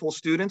wonderful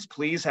students,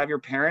 please have your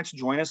parents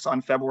join us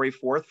on February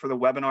 4th for the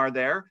webinar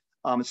there.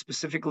 It's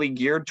specifically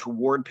geared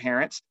toward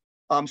parents.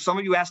 Some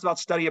of you asked about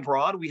study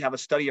abroad. We have a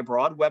study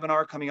abroad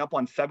webinar coming up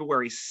on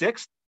February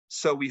 6th.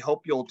 So we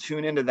hope you'll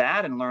tune into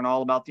that and learn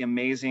all about the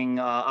amazing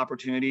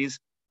opportunities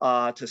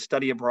to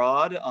study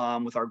abroad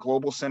with our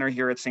Global Center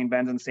here at St.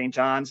 Ben's and St.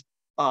 John's.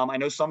 I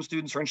know some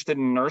students are interested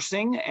in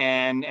nursing,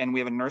 and we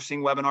have a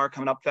nursing webinar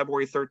coming up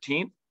February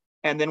 13th.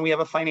 And then we have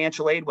a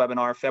financial aid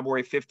webinar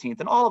February 15th.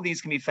 And all of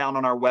these can be found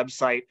on our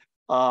website.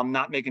 Don't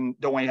want you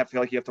to have to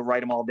feel like you have to write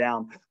them all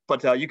down,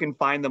 but you can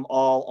find them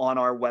all on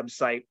our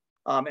website.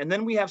 And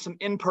then we have some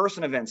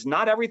in-person events.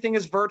 Not everything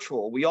is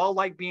virtual. We all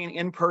like being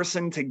in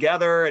person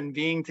together and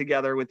being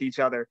together with each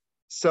other.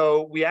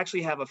 So we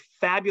actually have a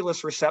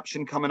fabulous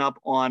reception coming up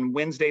on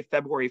Wednesday,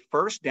 February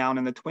 1st down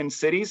in the Twin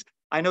Cities.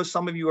 I know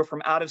some of you are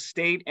from out of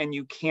state and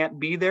you can't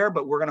be there,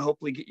 but we're going to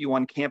hopefully get you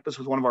on campus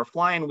with one of our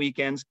fly-in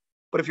weekends.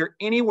 But if you're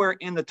anywhere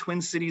in the Twin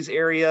Cities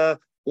area,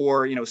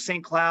 or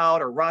St.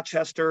 Cloud or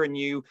Rochester, and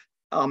you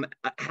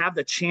have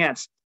the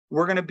chance,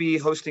 we're going to be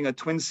hosting a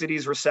Twin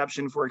Cities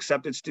reception for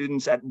accepted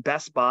students at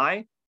Best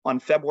Buy on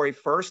February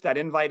 1st. That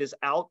invite is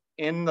out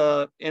in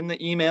the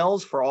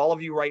emails for all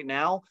of you right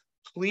now.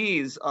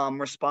 Please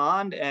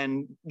respond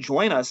and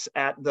join us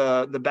at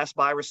the Best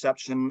Buy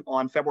reception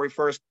on February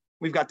 1st.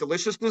 We've got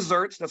delicious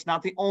desserts. That's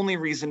not the only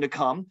reason to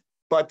come,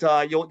 but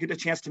you'll get a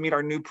chance to meet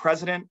our new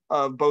president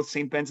of both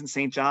St. Ben's and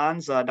St.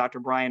 John's,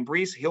 Dr. Brian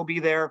Brees. He'll be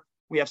there.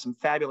 We have some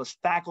fabulous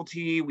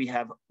faculty. We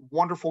have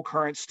wonderful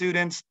current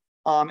students.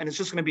 And it's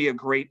just going to be a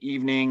great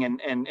evening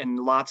and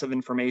lots of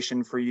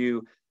information for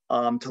you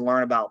to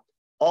learn about.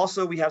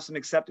 Also, we have some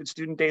accepted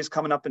student days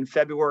coming up in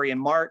February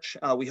and March.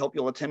 We hope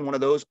you'll attend one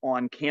of those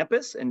on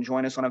campus and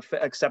join us on an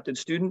accepted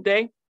student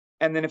day.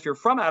 And then if you're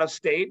from out of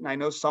state, and I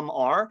know some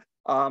are,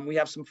 we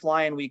have some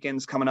fly-in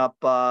weekends coming up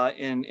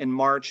in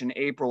March and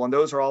April. And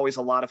those are always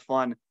a lot of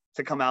fun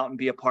to come out and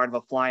be a part of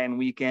a fly-in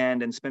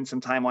weekend and spend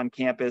some time on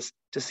campus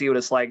to see what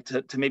it's like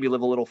to maybe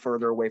live a little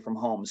further away from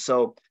home.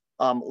 So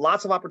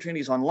lots of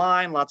opportunities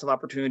online, lots of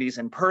opportunities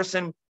in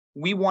person.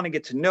 We want to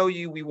get to know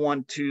you. We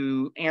want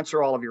to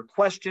answer all of your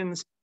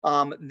questions.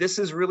 This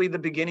is really the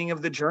beginning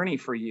of the journey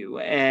for you.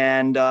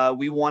 And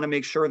we want to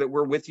make sure that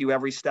we're with you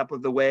every step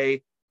of the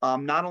way,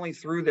 not only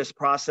through this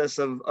process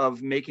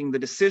of making the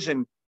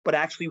decision, but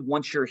actually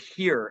once you're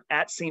here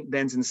at St.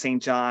 Ben's and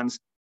St. John's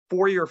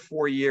for your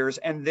 4 years,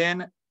 and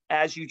then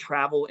as you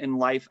travel in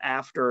life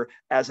after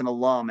as an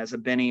alum, as a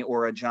Benny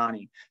or a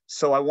Johnny.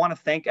 So I want to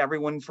thank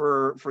everyone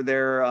for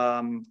their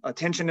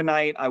attention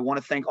tonight. I want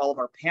to thank all of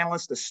our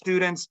panelists, the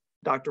students,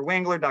 Dr.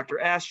 Wingler, Dr.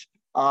 Esch.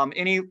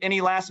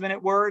 Any last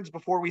minute words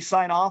before we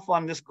sign off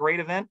on this great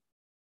event?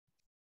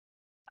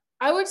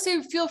 I would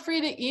say feel free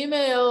to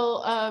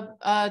email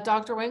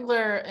Dr.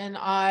 Wingler and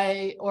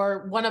I,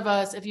 or one of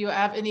us, if you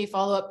have any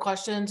follow-up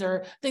questions,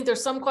 or think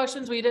there's some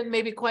questions we didn't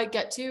maybe quite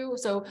get to.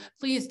 So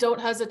please don't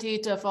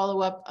hesitate to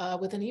follow up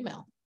with an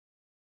email.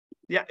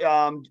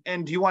 Yeah,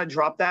 and do you want to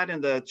drop that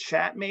in the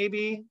chat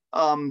maybe,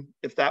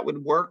 if that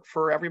would work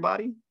for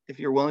everybody, if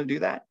you're willing to do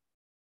that?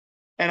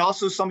 And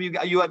also some of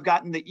you have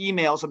gotten the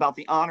emails about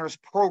the honors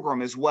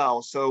program as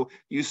well. So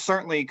you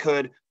certainly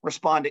could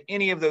respond to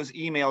any of those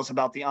emails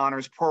about the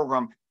honors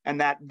program.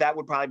 And that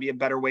would probably be a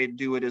better way to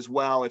do it as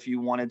well if you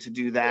wanted to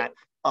do that.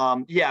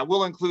 Yeah,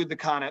 we'll include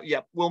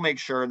the we'll make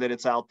sure that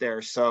it's out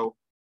there. So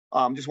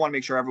just want to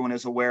make sure everyone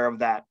is aware of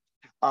that.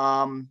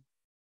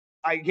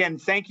 Again,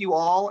 thank you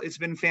all. It's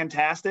been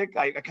fantastic.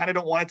 I kind of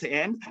don't want it to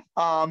end,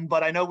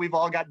 but I know we've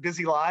all got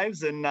busy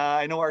lives, and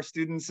I know our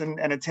students and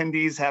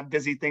attendees have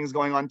busy things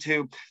going on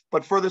too.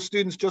 But for the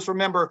students, just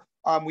remember,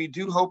 we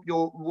do hope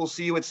we'll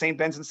see you at St.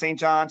 Ben's and St.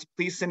 John's.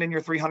 Please send in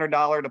your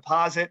 $300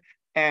 deposit,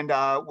 and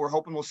we're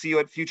hoping we'll see you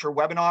at future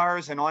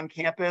webinars and on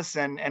campus,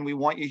 and we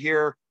want you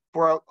here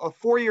for a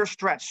 4-year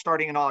stretch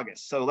starting in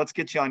August. So let's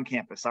get you on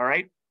campus, all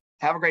right?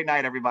 Have a great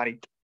night, everybody.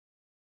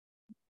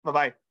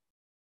 Bye-bye.